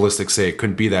no way the ballistics say it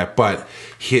couldn't be that. But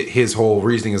his whole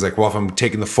reasoning is like, well, if I'm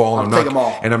taking the fall and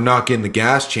I'm not getting the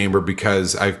gas chamber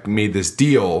because I've made this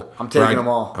deal, I'm taking them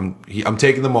all. I'm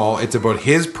taking them all. It's about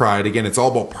his pride again. It's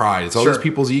all about pride. It's all these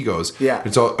people's egos. Yeah.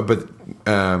 It's all, but.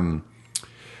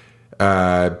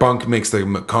 Bunk makes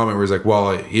the comment where he's like,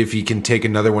 well, if he can take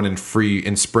another one in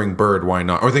spring Bird, why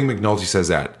not? Or I think McNulty says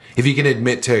that. If he can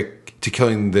admit to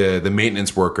killing the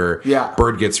maintenance worker,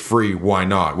 Bird gets free, why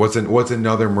not? What's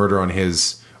another murder on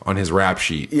his rap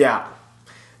sheet? Yeah.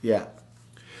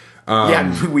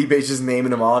 Weebay's just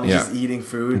naming them all, and he's just eating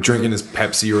food. Drinking his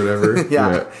Pepsi or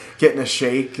whatever. Getting a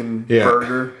shake and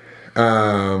burger.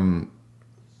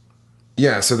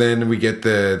 Yeah, so then we get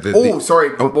the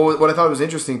what I thought was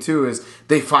interesting too is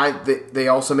they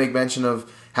also make mention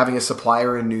of having a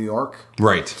supplier in New York.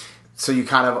 Right. So you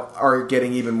kind of are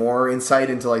getting even more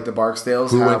insight into like the Barksdales.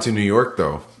 Who went to New York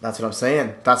though? That's what I'm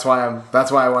saying. That's why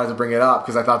I wanted to bring it up,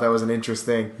 because I thought that was an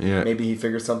interesting. Yeah. Maybe he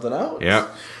figured something out. Yeah.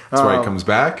 That's why he comes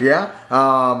back. Yeah.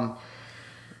 I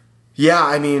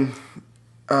mean,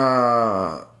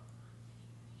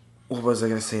 what was I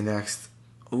gonna say next?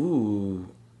 Ooh.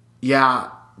 Yeah,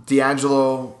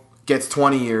 D'Angelo gets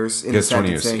 20 years in the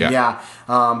sentencing.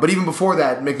 But even before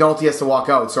that, McNulty has to walk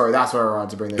out. Sorry, that's where I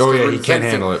wanted to bring this. Oh, yeah, he can't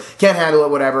handle it. Can't handle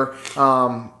it, whatever.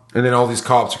 And then all these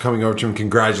cops are coming over to him,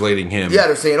 congratulating him. Yeah,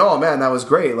 they're saying, oh, man, that was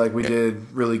great. Like, we did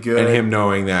really good. And him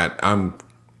knowing that I'm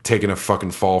taking a fucking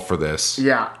fall for this.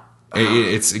 Yeah.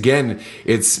 It's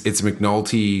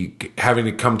McNulty having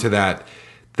to come to that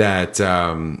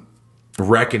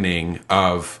reckoning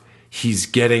of he's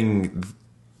getting...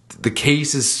 The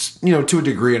case is, to a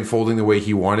degree unfolding the way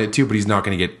he wanted it to, but he's not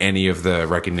going to get any of the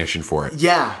recognition for it.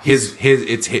 Yeah.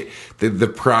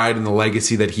 The pride and the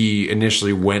legacy that he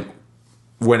initially went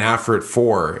after it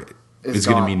for is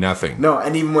going to mean nothing. No,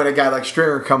 and even when a guy like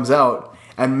Stringer comes out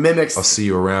and mimics... I'll see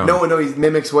you around. No, he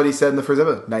mimics what he said in the first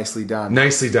episode. Nicely done.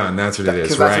 Nicely done. That's what it is,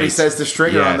 because that's what he says to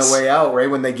Stringer on the way out, right?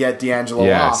 When they get D'Angelo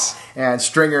off. And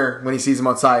Stringer, when he sees him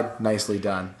outside, nicely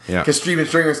done. Yeah. Because Steven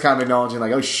Stringer's kind of acknowledging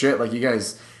like, oh shit, like you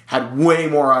guys... had way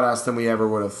more on us than we ever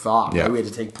would have thought. Yeah. Like, we had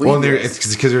to take pleas. Well,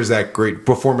 it's because there's that great...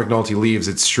 Before McNulty leaves,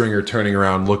 it's Stringer turning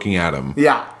around looking at him.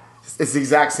 Yeah. It's the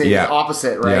exact same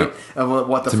opposite, right? Yeah. Of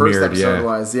what the first episode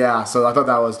was. Yeah. So I thought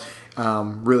that was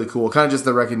really cool. Kind of just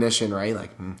the recognition, right?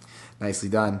 Like, nicely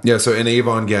done. Yeah, so and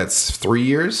Avon gets 3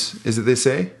 years, is it they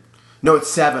say? No, it's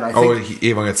 7, I think. Oh,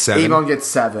 Avon gets 7? Avon gets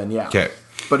 7, yeah. Okay.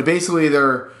 But basically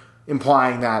they're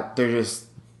implying that they're just...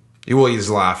 Well, he's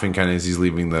laughing kind of as he's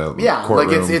leaving the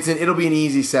courtroom. Like it'll be an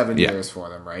easy 7 years for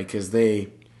them, right? Because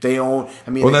they own. I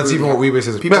mean, well, that's even what Weebay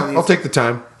says. I'll take the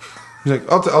time. He's like,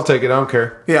 I'll take it. I don't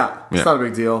care. Yeah, it's not a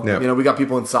big deal. Yeah. We got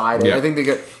people inside. I think they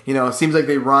get. It seems like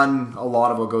they run a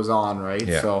lot of what goes on, right?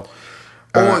 Yeah. So,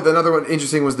 another one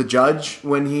interesting was the judge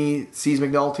when he sees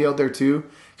McNulty out there too.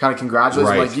 Kind of congratulates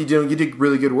him, like you did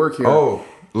really good work here. Oh.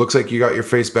 Looks like you got your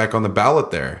face back on the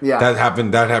ballot there. Yeah. That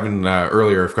happened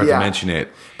earlier. I forgot to mention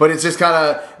it. But it's just kind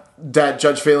of that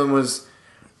Judge Phelan was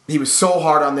so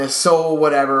hard on this, so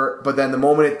whatever. But then the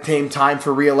moment it came time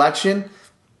for re-election,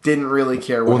 didn't really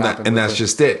care what happened. And that's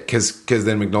just it. Because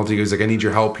then McNulty goes like, I need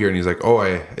your help here. And he's like, oh,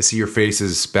 I see your face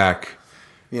is back.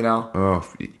 Oh,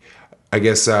 I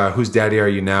guess whose daddy are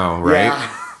you now, right?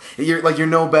 Yeah. You're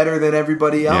no better than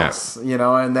everybody else,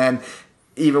 and then...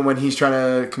 Even when he's trying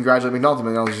to congratulate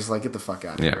McNulty's just like, get the fuck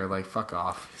out of here. Like, fuck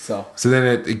off. So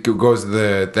then it goes to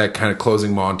that kind of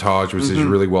closing montage, which is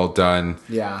really well done.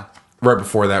 Yeah. Right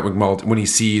before that, McNulty, when he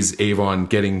sees Avon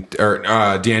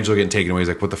D'Angelo getting taken away, he's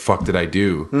like, what the fuck did I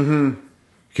do? Mm-hmm.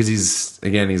 Because he's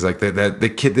like,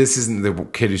 the kid, this isn't the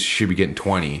kid who should be getting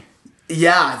 20.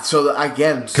 Yeah. So,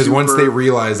 again, because once they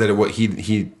realize that he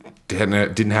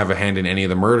didn't have a hand in any of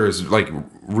the murders, like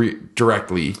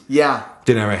directly. Yeah.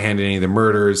 Didn't have a hand in any of the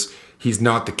murders. He's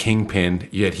not the kingpin,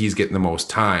 yet he's getting the most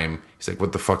time. He's like,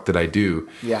 what the fuck did I do?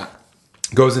 Yeah.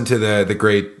 Goes into the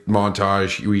great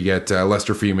montage. We get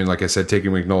Lester Freeman, like I said,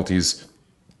 taking McNulty's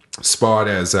spot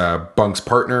as Bunk's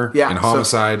partner in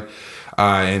homicide.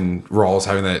 And Rawls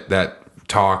having that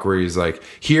talk where he's like,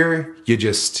 here you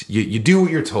just you do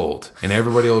what you're told and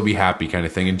everybody will be happy kind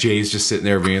of thing. And Jay's just sitting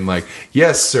there being like,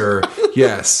 yes sir,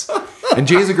 yes. And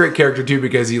Jay's a great character too,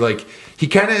 because he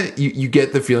kind of you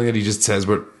get the feeling that he just says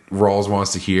what Rawls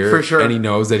wants to hear. For sure. And he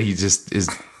knows that he just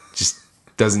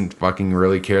doesn't fucking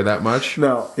really care that much.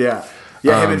 No. Yeah,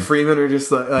 him and Freeman are just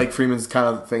like Freeman's kind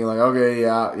of thinking like, okay,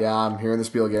 yeah, I'm hearing the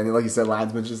spiel again. And like you said,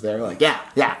 Landsman's just there like,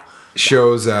 yeah.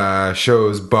 Shows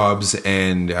Bubs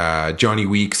and Johnny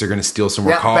Weeks are going to steal some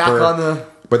more copper. Back on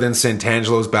But then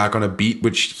Santangelo's back on a beat,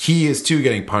 which he is too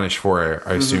getting punished for,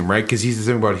 I assume, right? Because he's the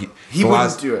thing about he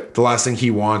wouldn't do it. The last thing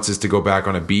he wants is to go back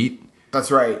on a beat.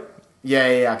 That's right.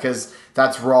 Yeah. Because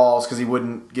that's Rawls. Because he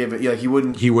wouldn't give it. He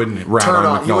wouldn't. He wouldn't rat on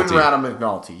McNulty. He wouldn't rat on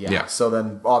McNulty. Yeah. So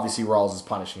then obviously Rawls is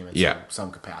punishing him in some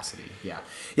capacity. Yeah.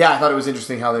 I thought it was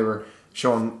interesting how they were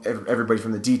showing everybody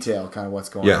from the detail kind of what's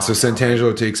going on. Yeah. So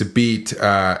Santangelo takes a beat,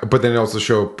 but then it also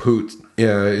show Poot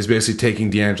is basically taking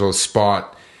D'Angelo's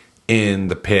spot in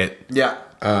the pit. Yeah.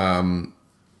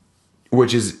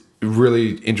 Which is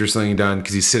really interestingly done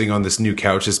because he's sitting on this new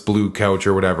couch, this blue couch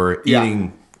or whatever,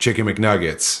 eating chicken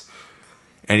McNuggets.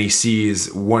 And he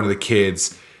sees one of the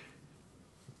kids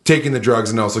taking the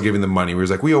drugs and also giving them money. Where he's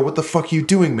like, yo, what the fuck are you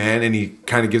doing, man? And he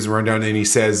kind of gives him a rundown and he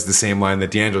says the same line that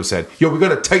D'Angelo said. Yo, we got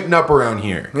to tighten up around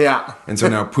here. Yeah. And so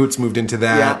now Poot's moved into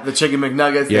that. Yeah, the chicken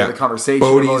McNuggets, the conversation.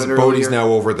 Bodie's now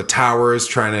over at the towers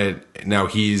trying to, now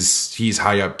he's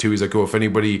high up too. He's like, oh, if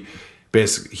anybody,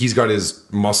 basically, he's got his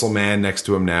muscle man next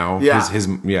to him now. Yeah.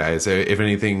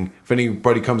 If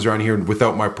anybody comes around here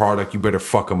without my product, you better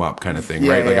fuck them up kind of thing,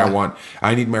 right?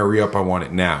 I need my re-up, I want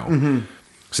it now. Mm-hmm.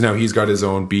 So now he's got his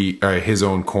own beat, his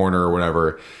own corner or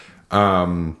whatever.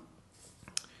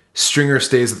 Stringer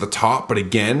stays at the top, but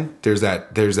again, there's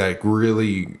that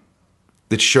really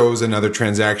that shows another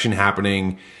transaction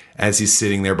happening as he's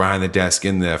sitting there behind the desk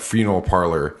in the funeral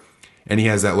parlor, and he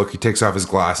has that look. He takes off his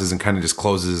glasses and kind of just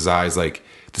closes his eyes. Like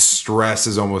the stress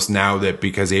is almost now that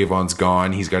because Avon's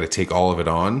gone, he's got to take all of it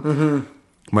on.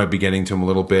 Mm-hmm. Might be getting to him a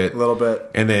little bit.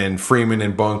 And then Freeman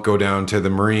and Bunk go down to the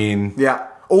Marine. Yeah.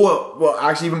 Oh, well,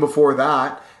 actually, even before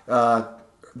that,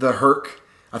 the Herc,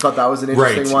 I thought that was an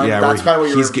interesting one. Yeah, that's kind of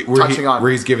what you were touching on.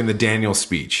 Where he's giving the Daniel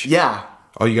speech. Yeah.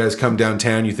 Oh, you guys come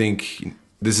downtown, you think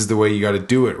this is the way you got to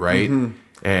do it, right?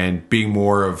 Mm-hmm. And being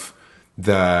more of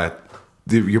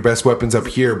your best weapons up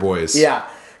here, boys. Yeah.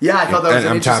 Yeah, I thought that was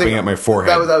an interesting... I'm tapping at my forehead.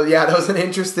 That was an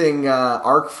interesting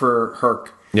arc for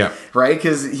Herc. Yeah. Right?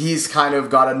 Because he's kind of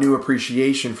got a new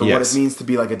appreciation for what it means to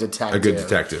be like a detective. A good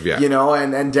detective, yeah.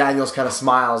 And Daniels kind of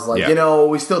smiles like,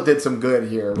 we still did some good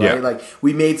here, right? Yeah. Like,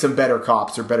 we made some better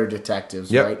cops or better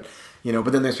detectives, right?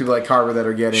 But then there's people like Carver that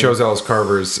are getting... Shows Ellis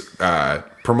Carver's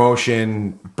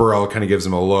promotion. Burrell kind of gives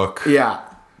him a look. Yeah.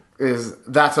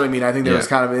 That's what I mean. I think there was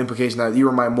kind of an implication that you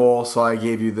were my mole, so I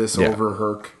gave you this over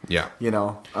Herc. Yeah.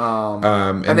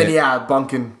 And then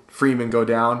Bunk and Freeman go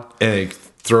down. And they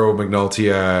throw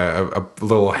McNulty a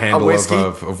little handle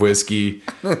of whiskey.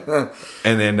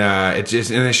 And then it's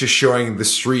just showing the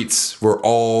streets where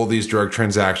all these drug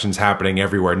transactions happening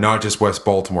everywhere, not just West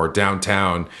Baltimore,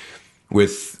 downtown,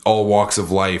 with all walks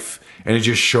of life. And it's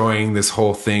just showing this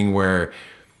whole thing where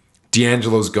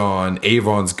D'Angelo's gone,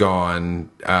 Avon's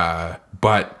gone,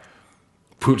 but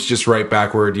Poot's just right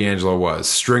back where D'Angelo was.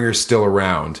 Stringer's still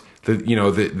around.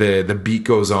 The beat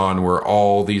goes on where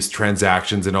all these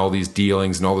transactions and all these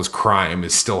dealings and all this crime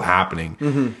is still happening.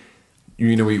 Mm-hmm.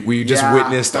 We just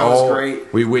witnessed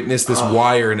we witnessed this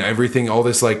wire and everything, all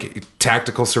this like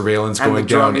tactical surveillance going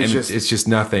down, and it's just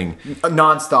nothing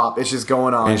nonstop. It's just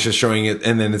going on. And it's just showing it,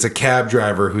 and then it's a cab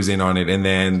driver who's in on it, and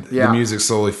then the music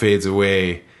slowly fades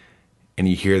away, and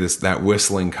you hear that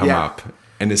whistling come up,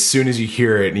 and as soon as you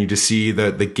hear it, and you just see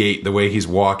the gate, the way he's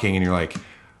walking, and you're like,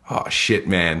 oh shit,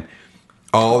 man!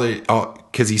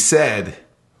 Because he said,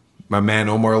 my man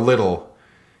Omar Little,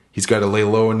 he's got to lay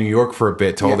low in New York for a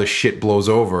bit till all this shit blows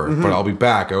over. Mm-hmm. But I'll be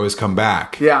back. I always come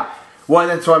back. Yeah. Well,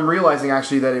 and so I'm realizing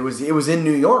actually that it was in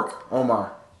New York,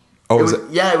 Omar. Oh,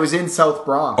 it was in South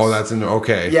Bronx. Oh, that's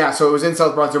okay. Yeah, so it was in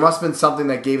South Bronx. There must have been something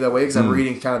that gave that away because I'm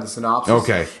reading kind of the synopsis.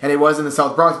 Okay. And it was in the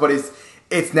South Bronx, but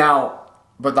it's now.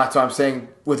 But that's what I'm saying.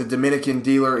 With a Dominican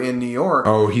dealer in New York,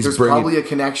 there's probably a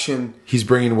connection. He's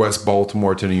bringing West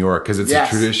Baltimore to New York because it's a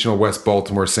traditional West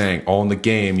Baltimore saying, all in the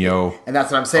game, yo. And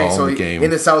that's what I'm saying. So in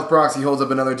the South Bronx, he holds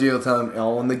up another deal telling him,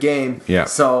 all in the game. Yeah.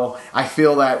 So I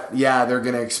feel that, they're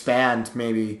going to expand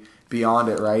maybe beyond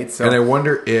it, right? So, and I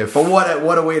wonder if... But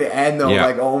what a way to end, though,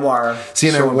 like Omar. See,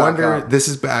 and I wonder, this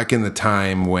is back in the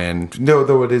time when... No,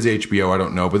 though it is HBO, I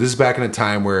don't know. But this is back in a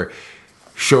time where...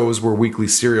 shows were weekly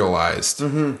serialized.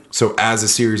 Mm-hmm. So as a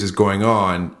series is going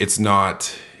on, it's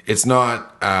not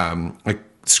like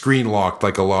screen locked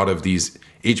like a lot of these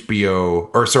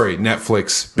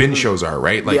Netflix binge shows are,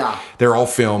 right? Like they're all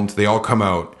filmed, they all come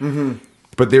out. Mm-hmm.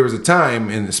 But there was a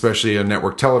time, and especially on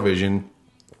network television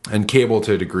and cable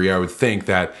to a degree, I would think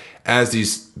that as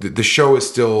the show is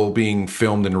still being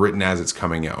filmed and written as it's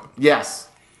coming out. Yes.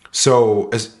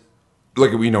 So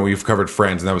like we've covered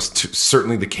Friends, and that was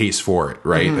certainly the case for it,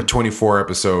 right? Mm-hmm. A 24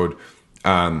 episode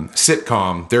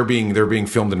sitcom. They're being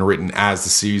filmed and written as the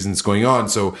season's going on.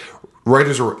 So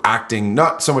writers were acting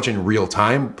not so much in real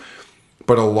time,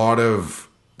 but a lot of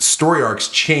story arcs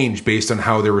change based on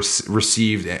how they're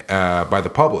received by the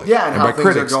public. Yeah, and how by things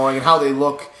critics. are going and how they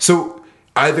look. So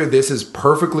either this is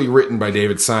perfectly written by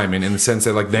David Simon in the sense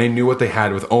that like they knew what they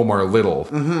had with Omar Little,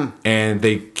 and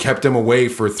they kept him away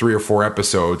for 3 or 4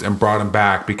 episodes and brought him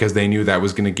back because they knew that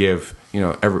was going to give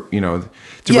to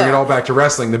bring it all back to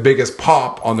wrestling the biggest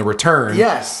pop on the return.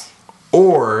 Yes.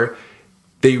 Or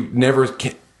they never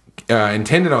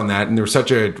intended on that, and there was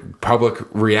such a public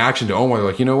reaction to Omar.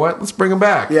 Like, you know what? Let's bring him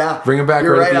back. Yeah, bring him back.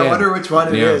 You're right. At the I end. wonder which one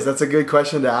it is. That's a good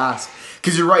question to ask.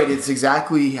 Because you're right. It's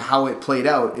exactly how it played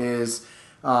out. Is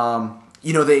the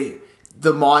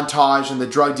montage and the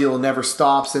drug deal never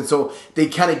stops, and so they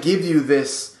kind of give you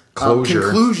this closure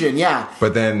conclusion. Yeah,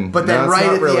 but then right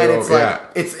at the end,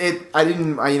 it's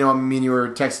you were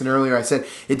texting earlier. I said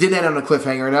it did end on a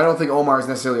cliffhanger, and I don't think Omar is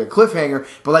necessarily a cliffhanger.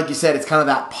 But like you said, it's kind of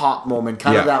that pop moment,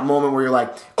 kind of that moment where you're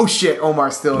like, oh shit,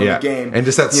 Omar's still in the game, and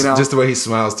just just the way he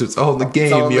smiles too. It's all in the game,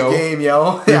 it's all in yo. the game,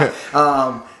 yo.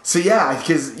 Yeah. So yeah,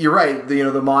 because you're right. The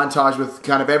montage with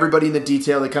kind of everybody in the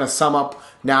detail. They kind of sum up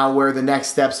now where the next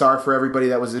steps are for everybody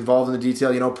that was involved in the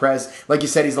detail. Prez, like you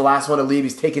said, he's the last one to leave.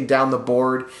 He's taken down the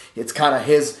board. It's kind of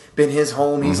been his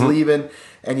home. He's leaving,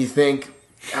 and you think,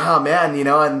 oh man,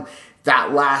 and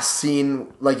that last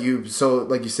scene, like you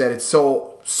said, it's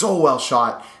so well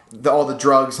shot. All the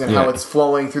drugs and how it's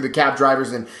flowing through the cab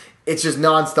drivers, and it's just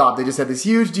nonstop. They just had this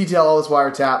huge detail, all this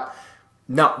wiretap.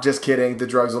 No, just kidding. The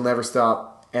drugs will never stop.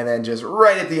 And then just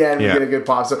right at the end, we get a good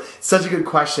pop. So such a good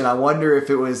question. I wonder if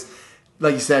it was,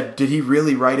 like you said, did he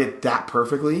really write it that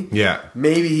perfectly? Yeah.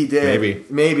 Maybe he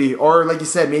did. Maybe. Or like you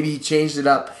said, maybe he changed it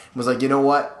up and was like, you know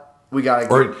what? We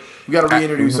gotta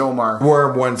reintroduce Omar.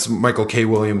 Or once Michael K.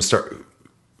 Williams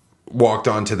walked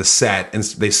onto the set and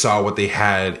they saw what they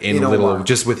had in Little, Omar.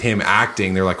 Just with him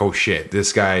acting, they're like, oh shit,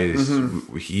 this guy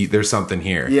is there's something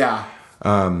here. Yeah.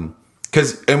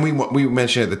 Because we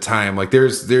mentioned at the time, like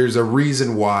there's a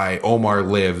reason why Omar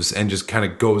lives and just kind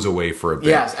of goes away for a bit.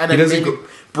 Yes, and then maybe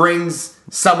brings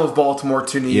some of Baltimore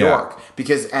to New York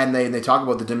because they talk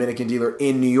about the Dominican dealer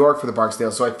in New York for the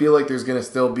Barksdale. So I feel like there's going to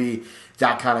still be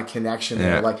that kind of connection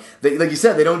there. Like you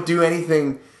said, they don't do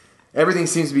anything. Everything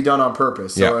seems to be done on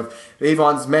purpose. So if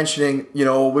Avon's mentioning, we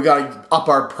got to up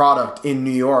our product in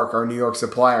New York, our New York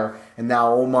supplier, and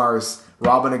now Omar's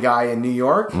robbing a guy in New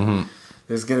York.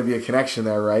 There's going to be a connection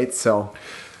there, right? So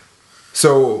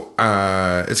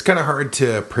it's kind of hard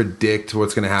to predict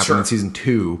what's going to happen in season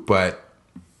 2, but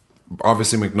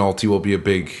obviously McNulty will be a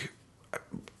big.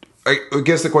 I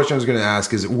guess the question I was going to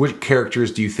ask is, which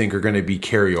characters do you think are going to be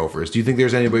carryovers? Do you think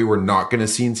there's anybody we're not going to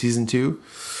see in season 2?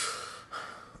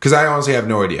 Because I honestly have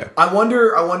no idea. I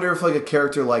wonder if like a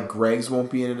character like Greg's won't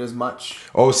be in it as much.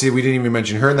 Oh, see, we didn't even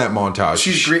mention her in that montage.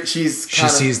 She's great. She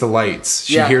sees the lights.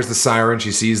 She hears the siren.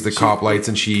 She sees the cop lights,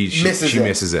 and she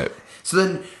misses it. So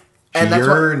then, and she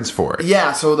yearns for it.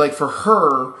 Yeah. So like for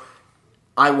her,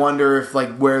 I wonder if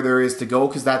like where there is to go,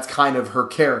 because that's kind of her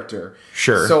character.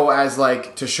 Sure. So as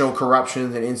like to show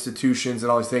corruption and institutions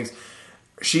and all these things,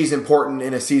 she's important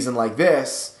in a season like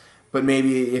this. But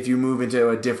maybe if you move into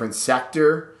a different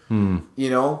sector,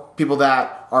 people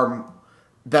that are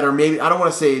maybe, I don't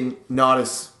want to say not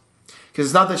as, because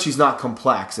it's not that she's not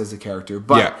complex as a character,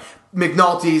 but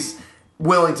McNulty's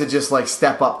willing to just like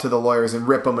step up to the lawyers and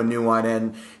rip them a new one,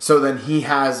 and so then he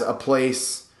has a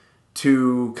place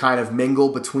to kind of mingle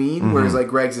between, whereas like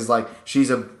Greg's is like, she's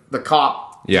the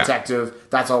cop detective,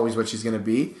 that's always what she's going to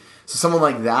be. So someone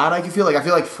like that, I feel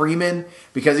like Freeman,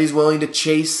 because he's willing to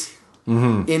chase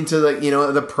into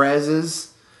the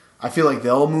Prezes, I feel like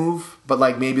they'll move, but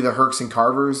like maybe the Hercs and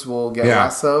Carvers will get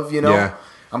less of,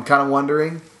 I'm kind of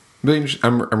wondering.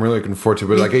 I'm really looking forward to it.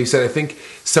 But like you said, I think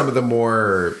some of the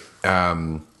more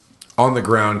on the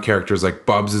ground characters, like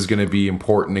Bubs, is going to be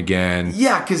important again.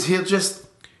 Yeah, because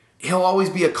he'll always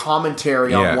be a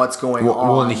commentary on what's going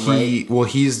on.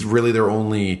 He's really their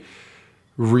only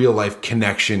real life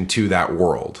connection to that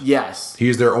world. Yes.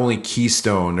 He's their only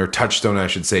keystone or touchstone, I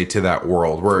should say, to that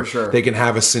world, where they can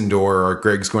have a Sindor or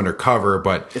Greg's going undercover,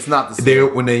 but it's not the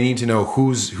same. When they need to know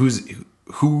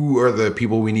who are the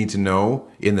people we need to know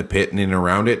in the pit and in and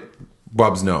around it,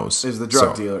 Bubs knows. There's the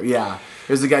drug dealer. Yeah.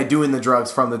 There's the guy doing the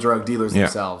drugs from the drug dealers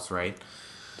themselves, right?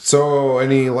 So,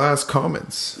 any last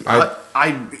comments?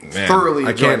 I thoroughly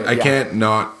enjoyed it. I can't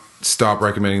not stop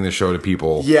recommending the show to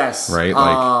people. Yes. Right?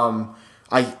 Like,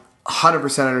 I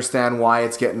 100% understand why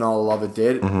it's getting all the love it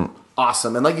did.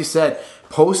 Awesome. And like you said,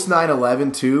 post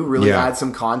 9/11 too really adds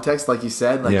some context, like you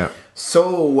said.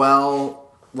 So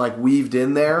well weaved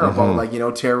in there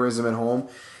about terrorism at home,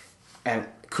 and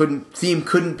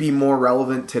couldn't be more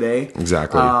relevant today.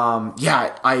 Exactly.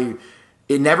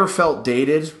 It never felt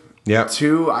dated. Yeah.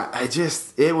 2,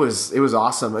 it was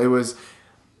awesome.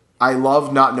 I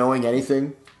loved not knowing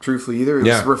anything, truthfully, either. It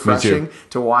was refreshing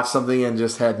to watch something and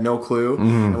just had no clue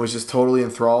and was just totally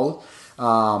enthralled.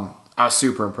 I was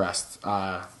super impressed.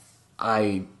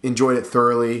 I enjoyed it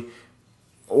thoroughly.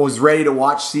 Was ready to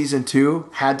watch season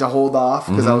 2. Had to hold off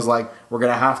because I was like, we're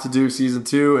gonna have to do season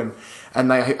 2,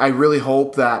 and I really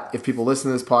hope that if people listen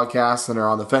to this podcast and are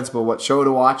on the fence about what show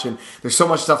to watch, and there's so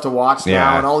much stuff to watch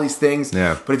now and all these things,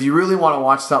 but if you really want to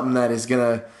watch something that is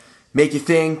gonna make you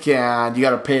think and you got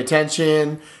to pay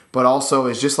attention, but also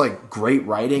is just like great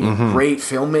writing, and great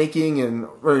filmmaking, and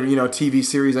TV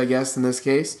series, I guess in this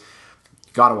case.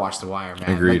 Gotta watch The Wire, man.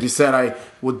 Agreed. Like you said, I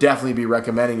will definitely be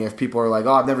recommending if people are like,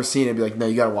 oh, I've never seen it, be like, no,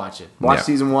 you gotta watch it. Watch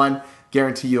season 1,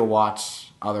 guarantee you'll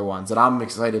watch other ones. And I'm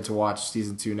excited to watch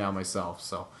season 2 now myself.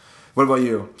 So what about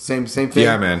you? Same thing?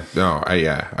 Yeah, man. No,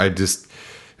 I just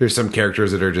there's some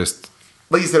characters that are just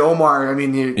like you said, Omar. I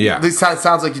mean, this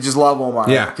sounds like you just love Omar.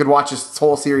 Yeah. You could watch this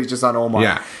whole series just on Omar.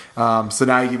 Yeah. So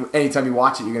now anytime you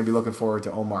watch it, you're gonna be looking forward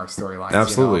to Omar's storylines.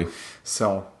 Absolutely.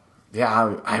 So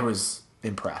yeah, I was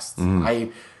impressed.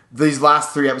 These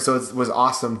last 3 episodes was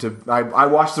awesome. I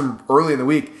watched them early in the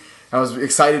week. I was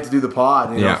excited to do the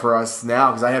pod, for us now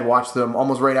because I had watched them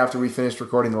almost right after we finished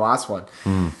recording the last one.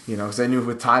 Because I knew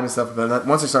with time and stuff. But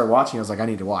once I started watching, I was like, I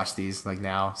need to watch these like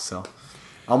now. So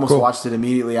I almost watched it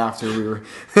immediately after we were,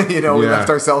 we left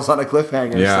ourselves on a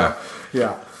cliffhanger. Yeah,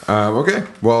 so, okay.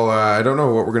 Well, I don't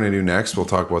know what we're gonna do next. We'll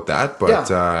talk about that, but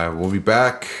we'll be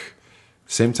back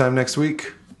same time next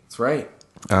week. That's right.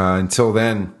 Until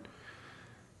then,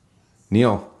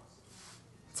 Neil.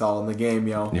 It's all in the game,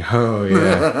 yo. Oh,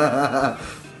 yeah.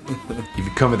 If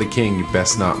you come with the king, you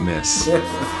best not miss.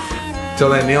 Till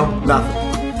then, Neil.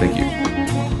 Nothing. Thank you.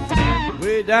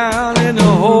 Way down in the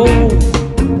hole.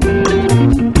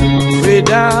 Way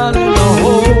down